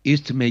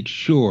is to make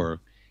sure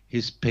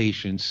his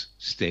patients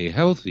stay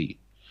healthy,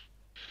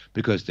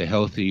 because the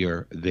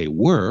healthier they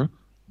were,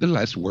 the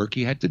less work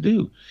he had to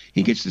do.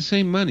 He gets the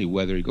same money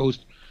whether he goes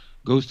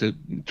to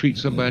treat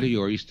somebody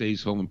or he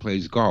stays home and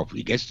plays golf.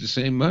 He gets the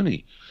same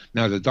money.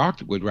 Now, the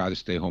doctor would rather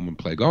stay home and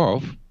play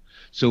golf,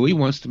 so he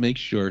wants to make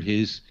sure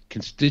his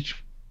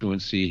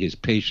constituency, his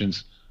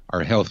patients,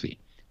 are healthy.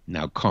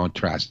 Now,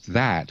 contrast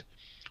that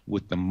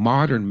with the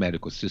modern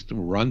medical system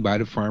run by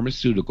the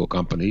pharmaceutical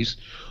companies,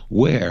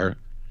 where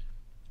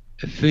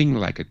a thing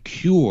like a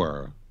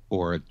cure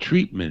or a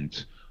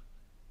treatment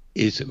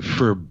is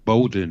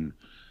verboten.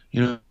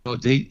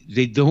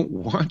 They don't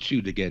want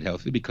you to get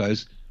healthy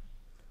because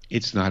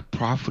it's not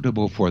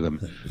profitable for them.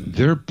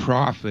 Their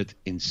profit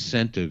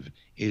incentive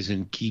is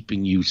in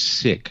keeping you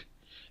sick.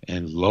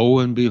 And lo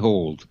and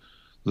behold,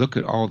 look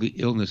at all the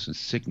illness and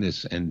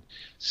sickness and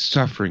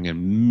suffering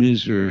and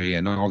misery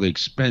and all the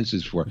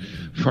expenses for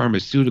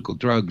pharmaceutical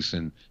drugs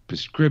and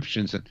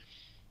prescriptions.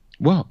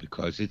 Well,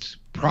 because it's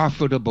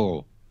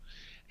profitable.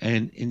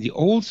 And in the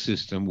old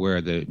system, where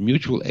the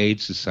mutual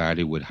aid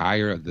society would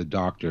hire the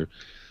doctor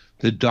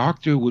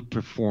would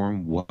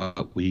perform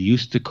what we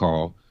used to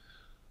call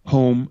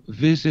home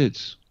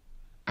visits.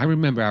 I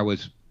remember I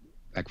was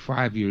like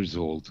 5 years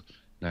old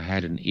and I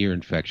had an ear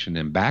infection.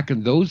 And back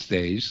in those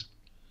days,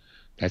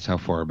 that's how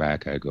far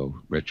back I go,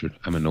 Richard.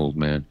 I'm an old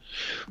man.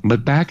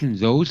 But back in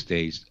those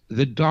days,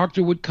 the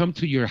doctor would come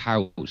to your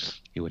house.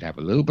 He would have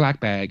a little black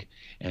bag.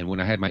 And when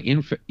I had my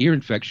ear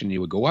infection, he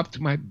would go up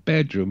to my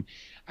bedroom.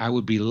 I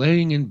would be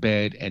laying in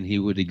bed and he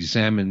would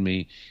examine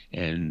me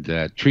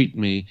and treat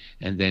me,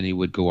 and then he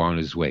would go on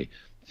his way.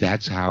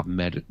 That's how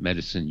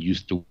medicine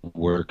used to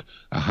work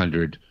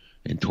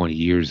 120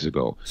 years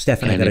ago.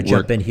 Stefan, I got to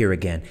jump in here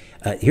again.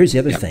 Here's the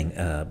other thing.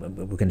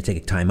 We're going to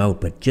take a time out,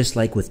 but just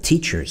like with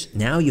teachers,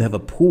 now you have a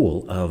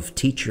pool of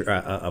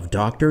of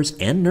doctors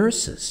and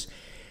nurses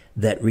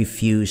that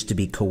refuse to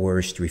be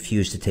coerced,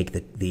 refuse to take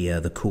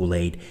the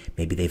Kool-Aid.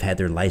 Maybe they've had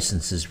their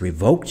licenses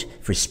revoked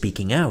for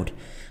speaking out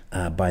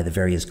by the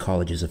various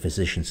colleges of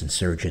physicians and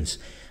surgeons.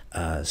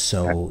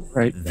 So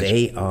right.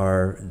 They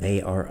are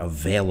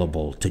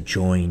available to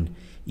join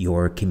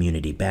your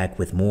community. Back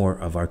with more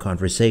of our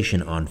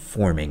conversation on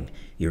forming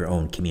your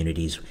own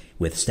communities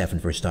with Stefan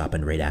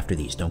Verstappen right after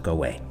these. Don't go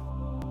away.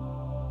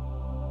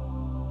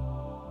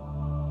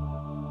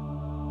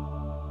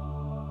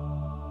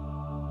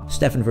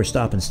 Stefan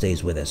Verstappen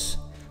stays with us.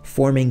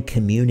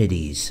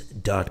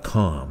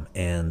 formingcommunities.com,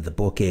 and the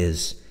book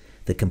is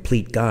The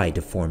Complete Guide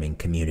to Forming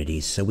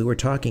Communities. So we were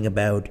talking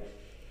about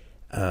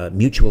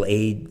mutual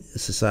aid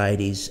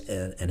societies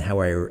and how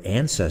our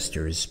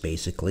ancestors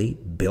basically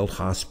built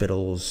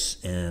hospitals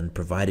and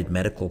provided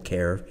medical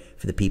care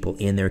for the people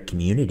in their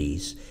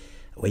communities,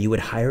 where you would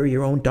hire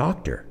your own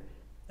doctor.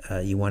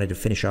 You wanted to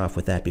finish off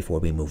with that before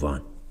we move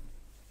on.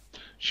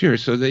 Sure.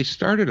 So they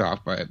started off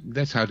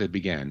that's how they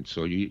began.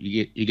 So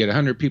you get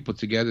 100 people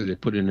together, they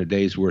put in a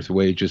day's worth of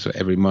wages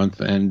every month,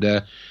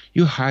 and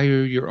you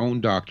hire your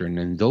own doctor. And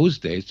in those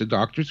days, the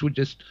doctors would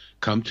just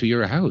come to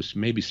your house.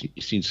 Maybe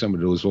you've seen some of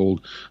those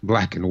old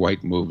black and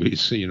white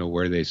movies,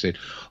 where they say,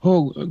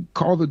 "Oh,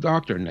 call the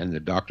doctor," and then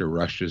the doctor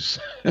rushes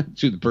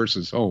to the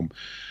person's home.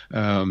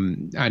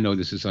 I know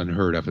this is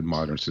unheard of in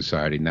modern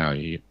society now,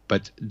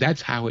 but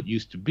that's how it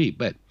used to be.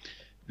 But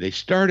they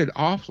started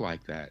off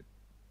like that.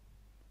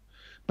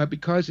 But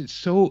because it's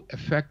so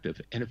effective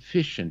and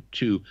efficient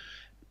to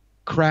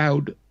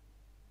crowd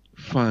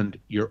fund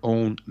your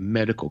own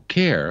medical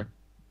care,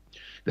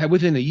 that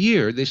within a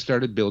year they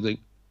started building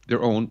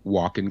their own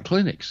walk-in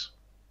clinics.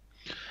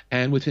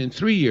 And within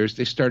 3 years,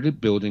 they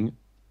started building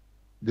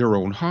their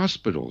own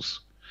hospitals.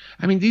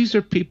 I mean, these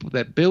are people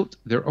that built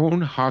their own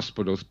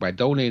hospitals by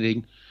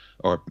donating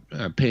or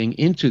paying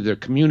into their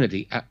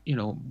community,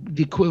 the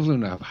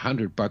equivalent of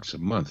 $100 a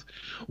month.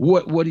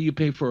 What do you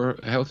pay for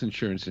health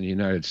insurance in the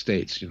United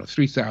States?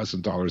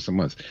 $3,000 a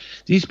month.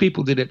 These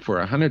people did it for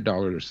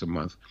 $100 a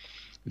month.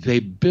 They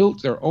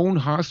built their own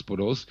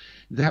hospitals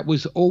that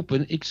was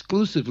open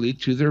exclusively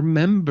to their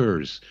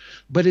members.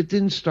 But it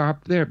didn't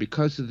stop there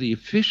because of the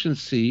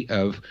efficiency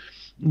of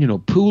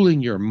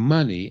pooling your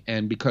money,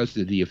 and because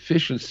of the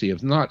efficiency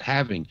of not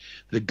having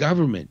the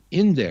government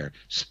in there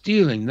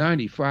stealing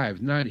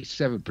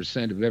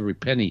 97% of every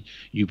penny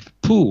you've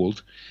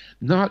pooled.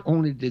 Not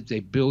only did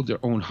they build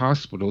their own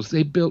hospitals,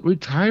 they built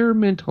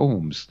retirement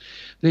homes.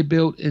 They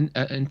built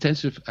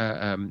intensive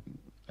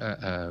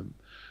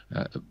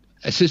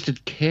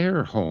assisted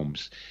care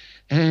homes.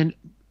 And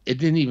it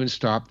didn't even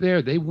stop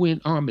there. They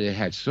went on, but they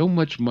had so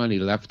much money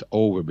left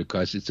over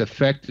because it's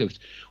effective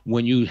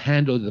when you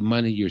handle the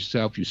money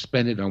yourself. You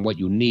spend it on what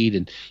you need,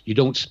 and you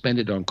don't spend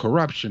it on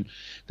corruption,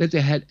 that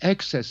they had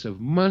excess of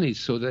money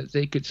so that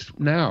they could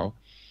now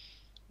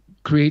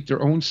create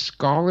their own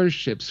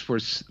scholarships for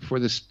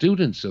the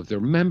students of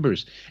their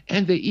members.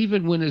 And they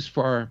even went as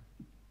far,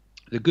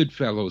 the good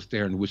fellows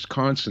there in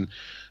Wisconsin,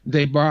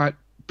 they bought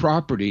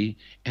property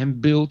and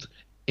built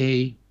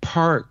a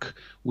park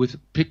with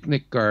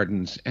picnic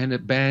gardens and a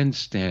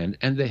bandstand,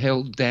 and they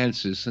held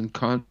dances and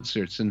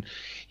concerts. And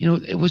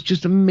it was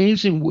just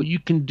amazing what you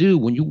can do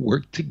when you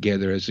work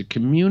together as a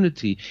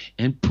community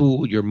and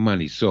pool your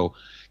money. So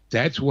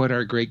that's what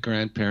our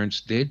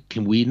great-grandparents did.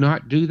 Can we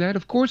not do that?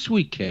 Of course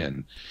we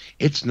can.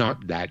 It's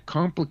not that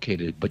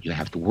complicated, but you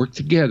have to work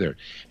together,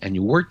 and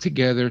you work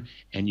together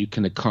and you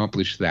can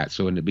accomplish that.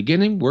 So in the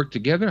beginning, work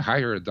together,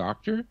 hire a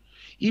doctor.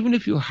 Even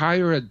if you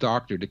hire a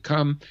doctor to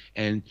come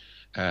and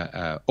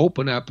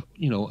open up,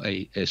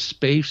 a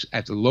space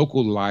at the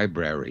local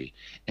library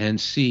and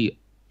see,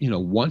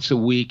 once a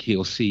week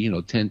he'll see,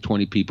 10,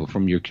 20 people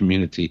from your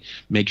community,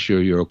 make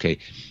sure you're okay.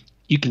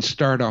 You can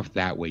start off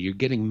that way. You're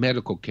getting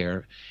medical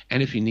care.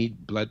 And if you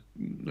need blood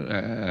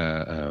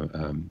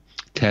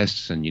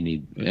tests and you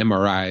need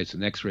MRIs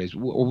and x-rays,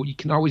 you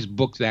can always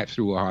book that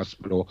through a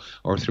hospital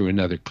or through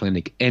another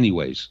clinic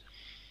anyways.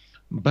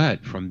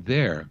 But from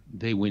there,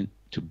 they went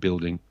to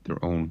building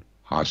their own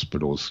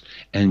hospitals,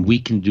 and we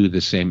can do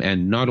the same.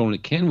 And not only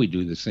can we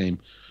do the same,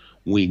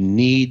 we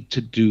need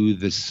to do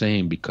the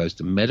same, because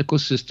the medical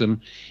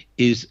system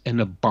is an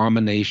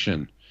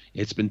abomination.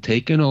 It's been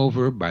taken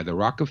over by the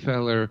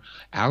Rockefeller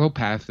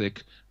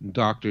allopathic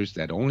doctors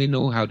that only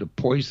know how to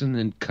poison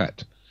and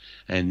cut,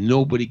 and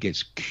nobody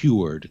gets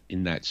cured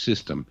in that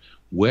system.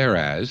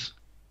 Whereas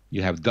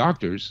you have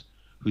doctors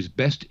whose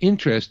best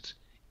interest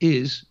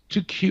is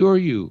to cure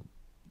you.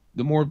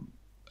 The more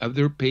of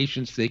their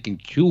patients they can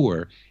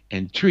cure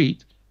and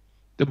treat,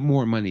 the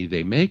more money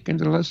they make and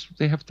the less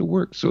they have to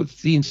work. So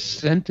it's the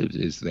incentive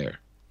is there.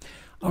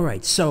 All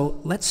right.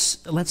 So let's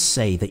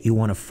say that you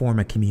want to form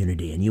a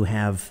community, and you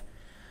have,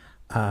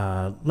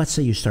 let's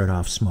say you start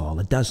off small,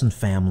 a dozen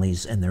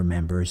families and their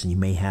members, and you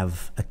may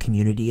have a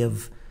community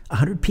of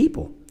 100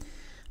 people,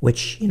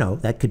 which,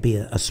 that could be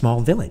a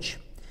small village.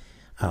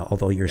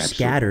 Although you're Absolutely.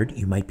 Scattered,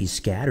 you might be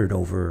scattered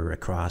over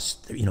across,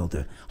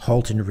 the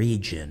Halton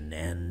region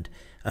and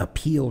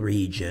Peel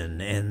region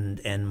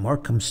and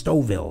Markham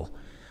Stouffville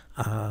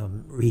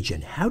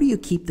region. How do you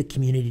keep the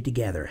community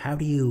together? How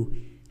do you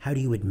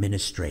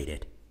administrate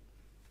it?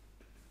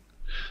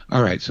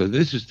 All right, so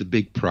this is the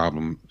big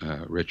problem,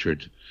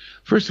 Richard.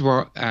 First of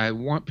all, I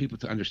want people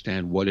to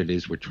understand what it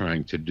is we're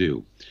trying to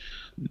do.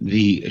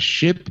 The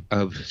ship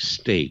of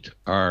state,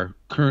 our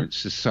current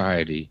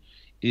society,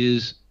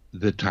 is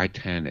the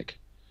Titanic.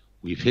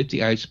 We've hit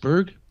the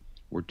iceberg.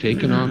 We're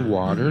taking on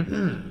water.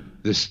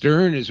 The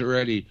stern is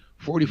already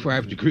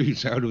 45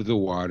 degrees out of the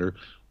water.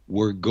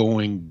 We're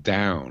going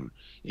down.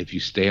 If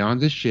you stay on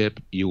the ship,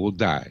 you will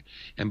die.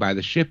 And by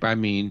the ship, I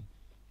mean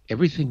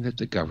everything that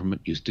the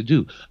government used to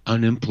do: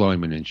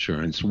 unemployment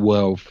insurance,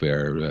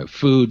 welfare,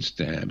 food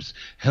stamps,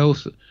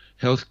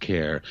 health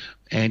care,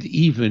 and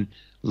even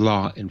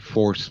law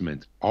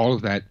enforcement. All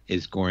of that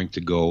is going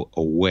to go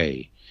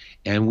away.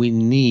 And we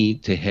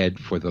need to head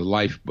for the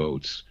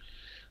lifeboats.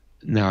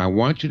 Now, I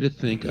want you to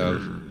think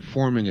of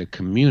forming a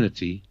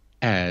community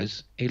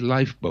as a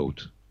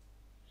lifeboat.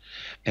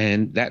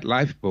 And that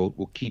lifeboat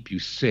will keep you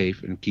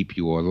safe and keep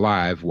you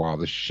alive while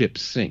the ship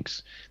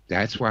sinks.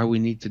 That's why we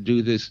need to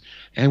do this,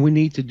 and we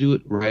need to do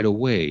it right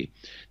away.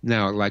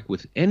 Now, like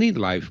with any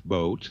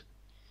lifeboat,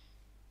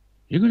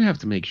 you're going to have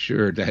to make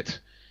sure that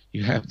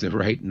you have the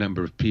right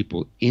number of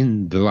people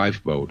in the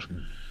lifeboat.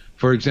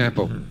 For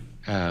example,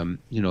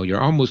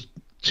 you're almost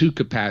to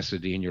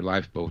capacity in your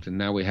lifeboat, and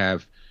now we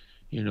have,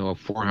 a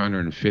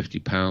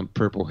 450-pound,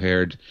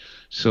 purple-haired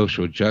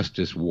social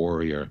justice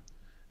warrior.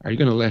 Are you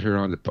going to let her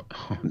on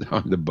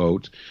the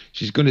boat?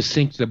 She's going to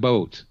sink the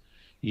boat.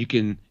 You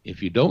can,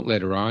 if you don't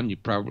let her on, you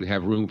probably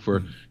have room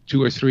for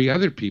 2 or 3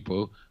 other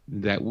people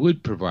that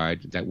would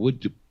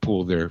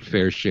pull their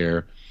fair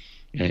share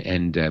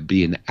and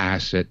be an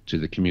asset to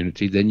the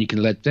community. Then you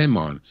can let them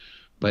on.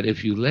 But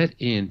if you let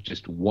in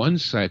just one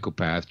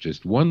psychopath,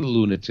 just one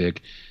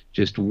lunatic,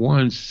 just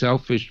one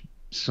selfish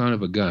son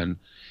of a gun,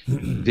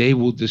 they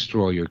will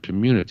destroy your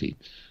community.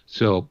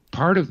 So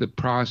part of the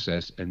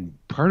process and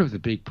part of the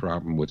big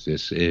problem with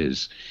this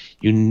is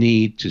you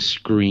need to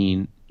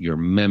screen your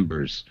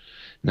members.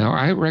 Now,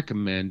 I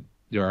recommend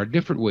there are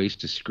different ways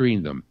to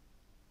screen them.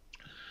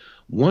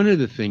 One of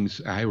the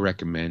things I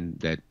recommend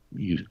that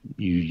you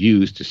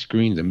use to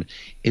screen them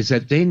is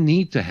that they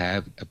need to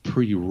have a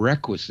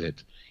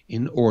prerequisite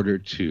in order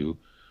to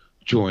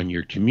join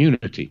your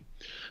community.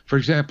 For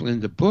example, in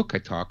the book, I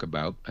talk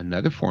about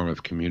another form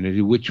of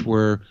community, which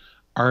were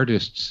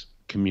artists'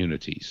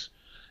 communities.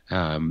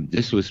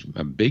 This was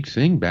a big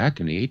thing back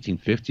in the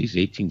 1850s,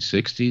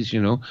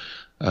 1860s,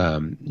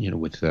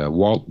 with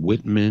Walt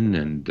Whitman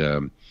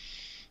and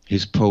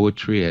his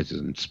poetry has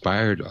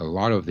inspired a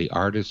lot of the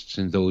artists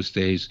in those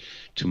days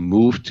to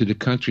move to the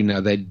country.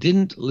 Now, they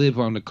didn't live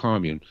on the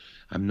commune.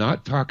 I'm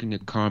not talking a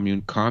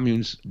commune.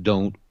 Communes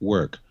don't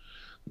work.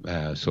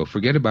 So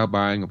forget about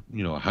buying,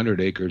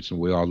 100 acres and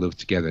we all live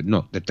together.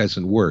 No, that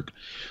doesn't work.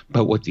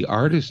 But what the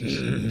artists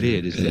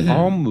did is they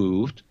all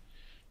moved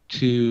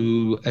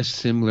to a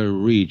similar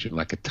region,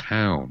 like a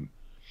town.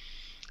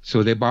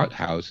 So they bought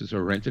houses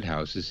or rented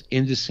houses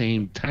in the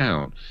same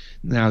town.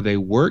 Now they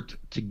worked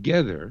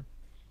together,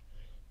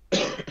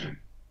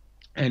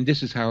 and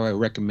this is how I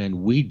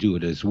recommend we do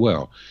it as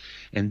well.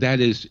 And that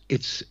is,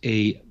 it's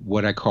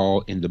what I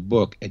call in the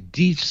book, a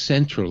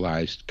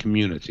decentralized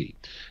community.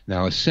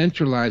 Now, a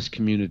centralized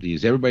community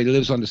is everybody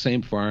lives on the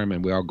same farm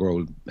and we all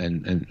grow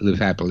and live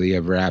happily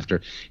ever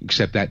after,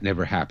 except that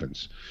never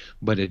happens.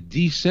 But a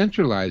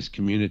decentralized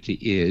community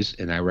is,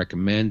 and I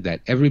recommend that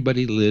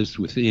everybody lives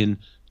within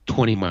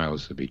 20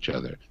 miles of each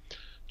other.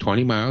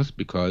 20 miles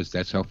because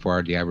that's how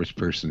far the average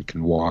person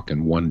can walk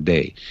in one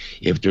day.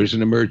 If there's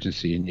an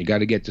emergency and you got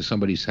to get to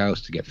somebody's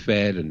house to get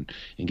fed and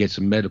get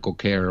some medical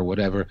care or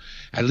whatever,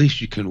 at least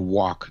you can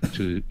walk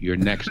to your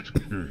next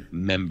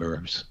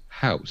member's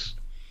house.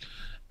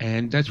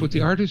 And that's what the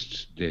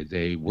artists did.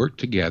 They worked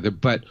together,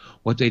 but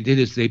what they did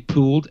is they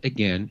pooled,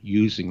 again,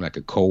 using like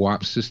a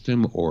co-op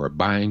system or a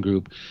buying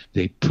group.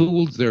 They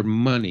pooled their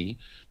money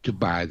to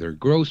buy their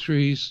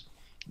groceries,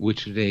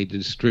 which they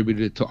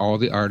distributed to all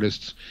the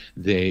artists.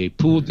 They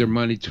pooled their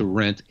money to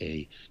rent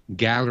a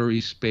gallery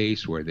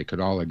space where they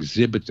could all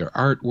exhibit their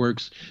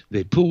artworks.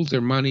 They pooled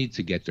their money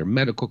to get their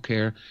medical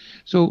care.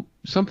 So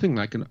something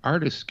like an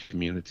artist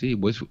community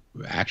was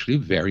actually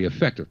very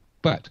effective.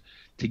 But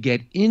to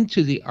get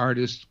into the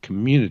artist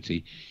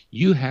community,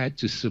 you had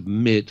to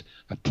submit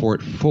a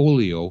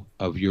portfolio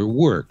of your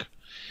work.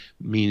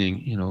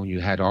 Meaning, you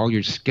had all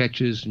your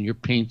sketches and your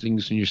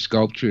paintings and your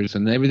sculptures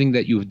and everything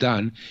that you've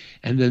done.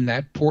 And then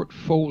that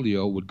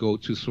portfolio would go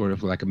to sort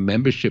of like a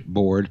membership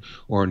board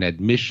or an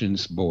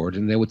admissions board.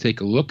 And they would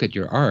take a look at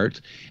your art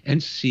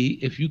and see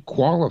if you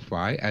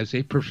qualify as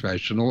a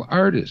professional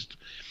artist.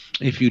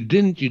 If you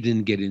didn't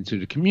get into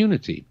the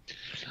community.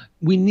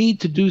 We need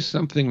to do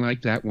something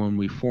like that when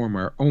we form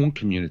our own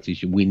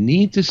communities. We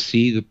need to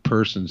see the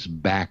person's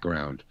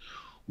background.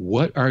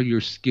 What are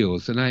your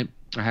skills? And I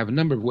have a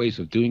number of ways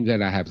of doing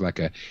that. I have like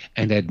an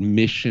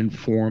admission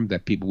form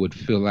that people would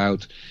fill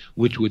out,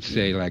 which would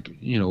say I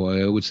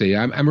would say,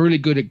 I'm really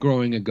good at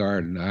growing a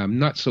garden. I'm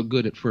not so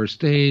good at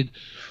first aid,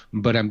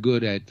 but I'm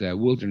good at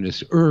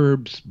wilderness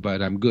herbs,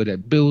 but I'm good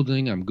at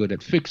building. I'm good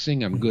at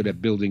fixing. I'm good at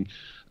building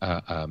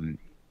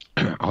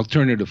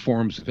alternative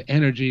forms of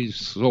energy,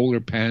 solar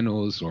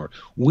panels or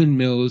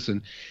windmills.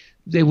 And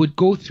they would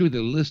go through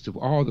the list of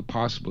all the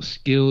possible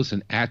skills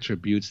and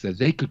attributes that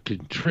they could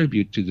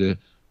contribute to the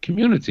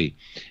community,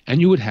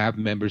 and you would have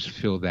members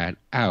fill that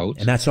out.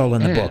 And that's all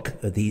in the book,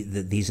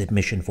 these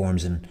admission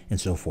forms and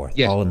so forth.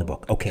 Yes. All in the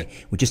book. Okay,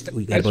 we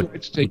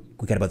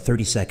got about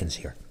 30 seconds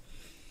here.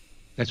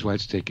 That's why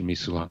it's taking me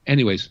so long.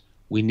 Anyways,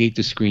 we need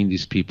to screen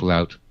these people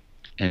out,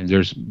 and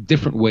there's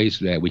different ways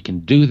that we can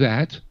do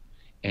that,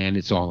 and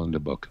it's all in the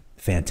book.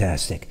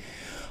 Fantastic.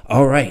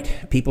 All right,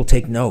 people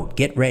take note.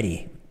 Get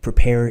ready.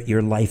 Prepare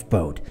your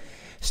lifeboat.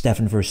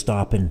 Stefan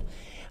Verstappen,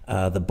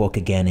 the book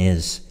again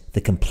is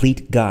The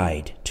Complete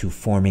Guide to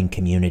Forming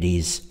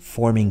Communities,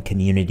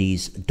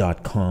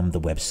 formingcommunities.com, the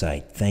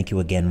website. Thank you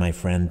again, my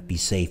friend. Be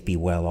safe, be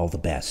well, all the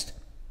best.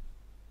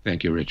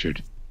 Thank you,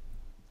 Richard.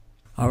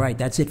 All right,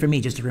 that's it for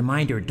me. Just a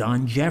reminder,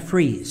 Don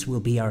Jeffries will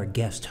be our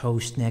guest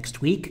host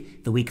next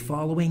week. The week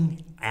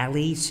following,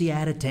 Ali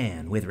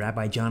Siadatan with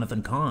Rabbi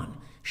Jonathan Kahn.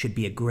 Should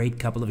be a great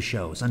couple of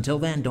shows. Until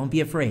then, don't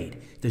be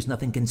afraid. There's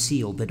nothing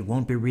concealed that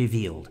won't be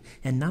revealed,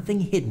 and nothing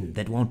hidden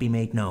that won't be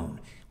made known.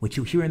 What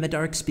you hear in the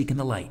dark, speak in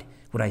the light.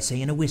 What I say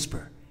in a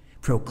whisper,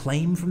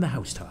 proclaim from the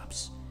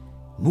housetops.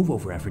 Move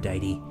over,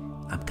 Aphrodite.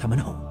 I'm coming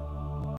home.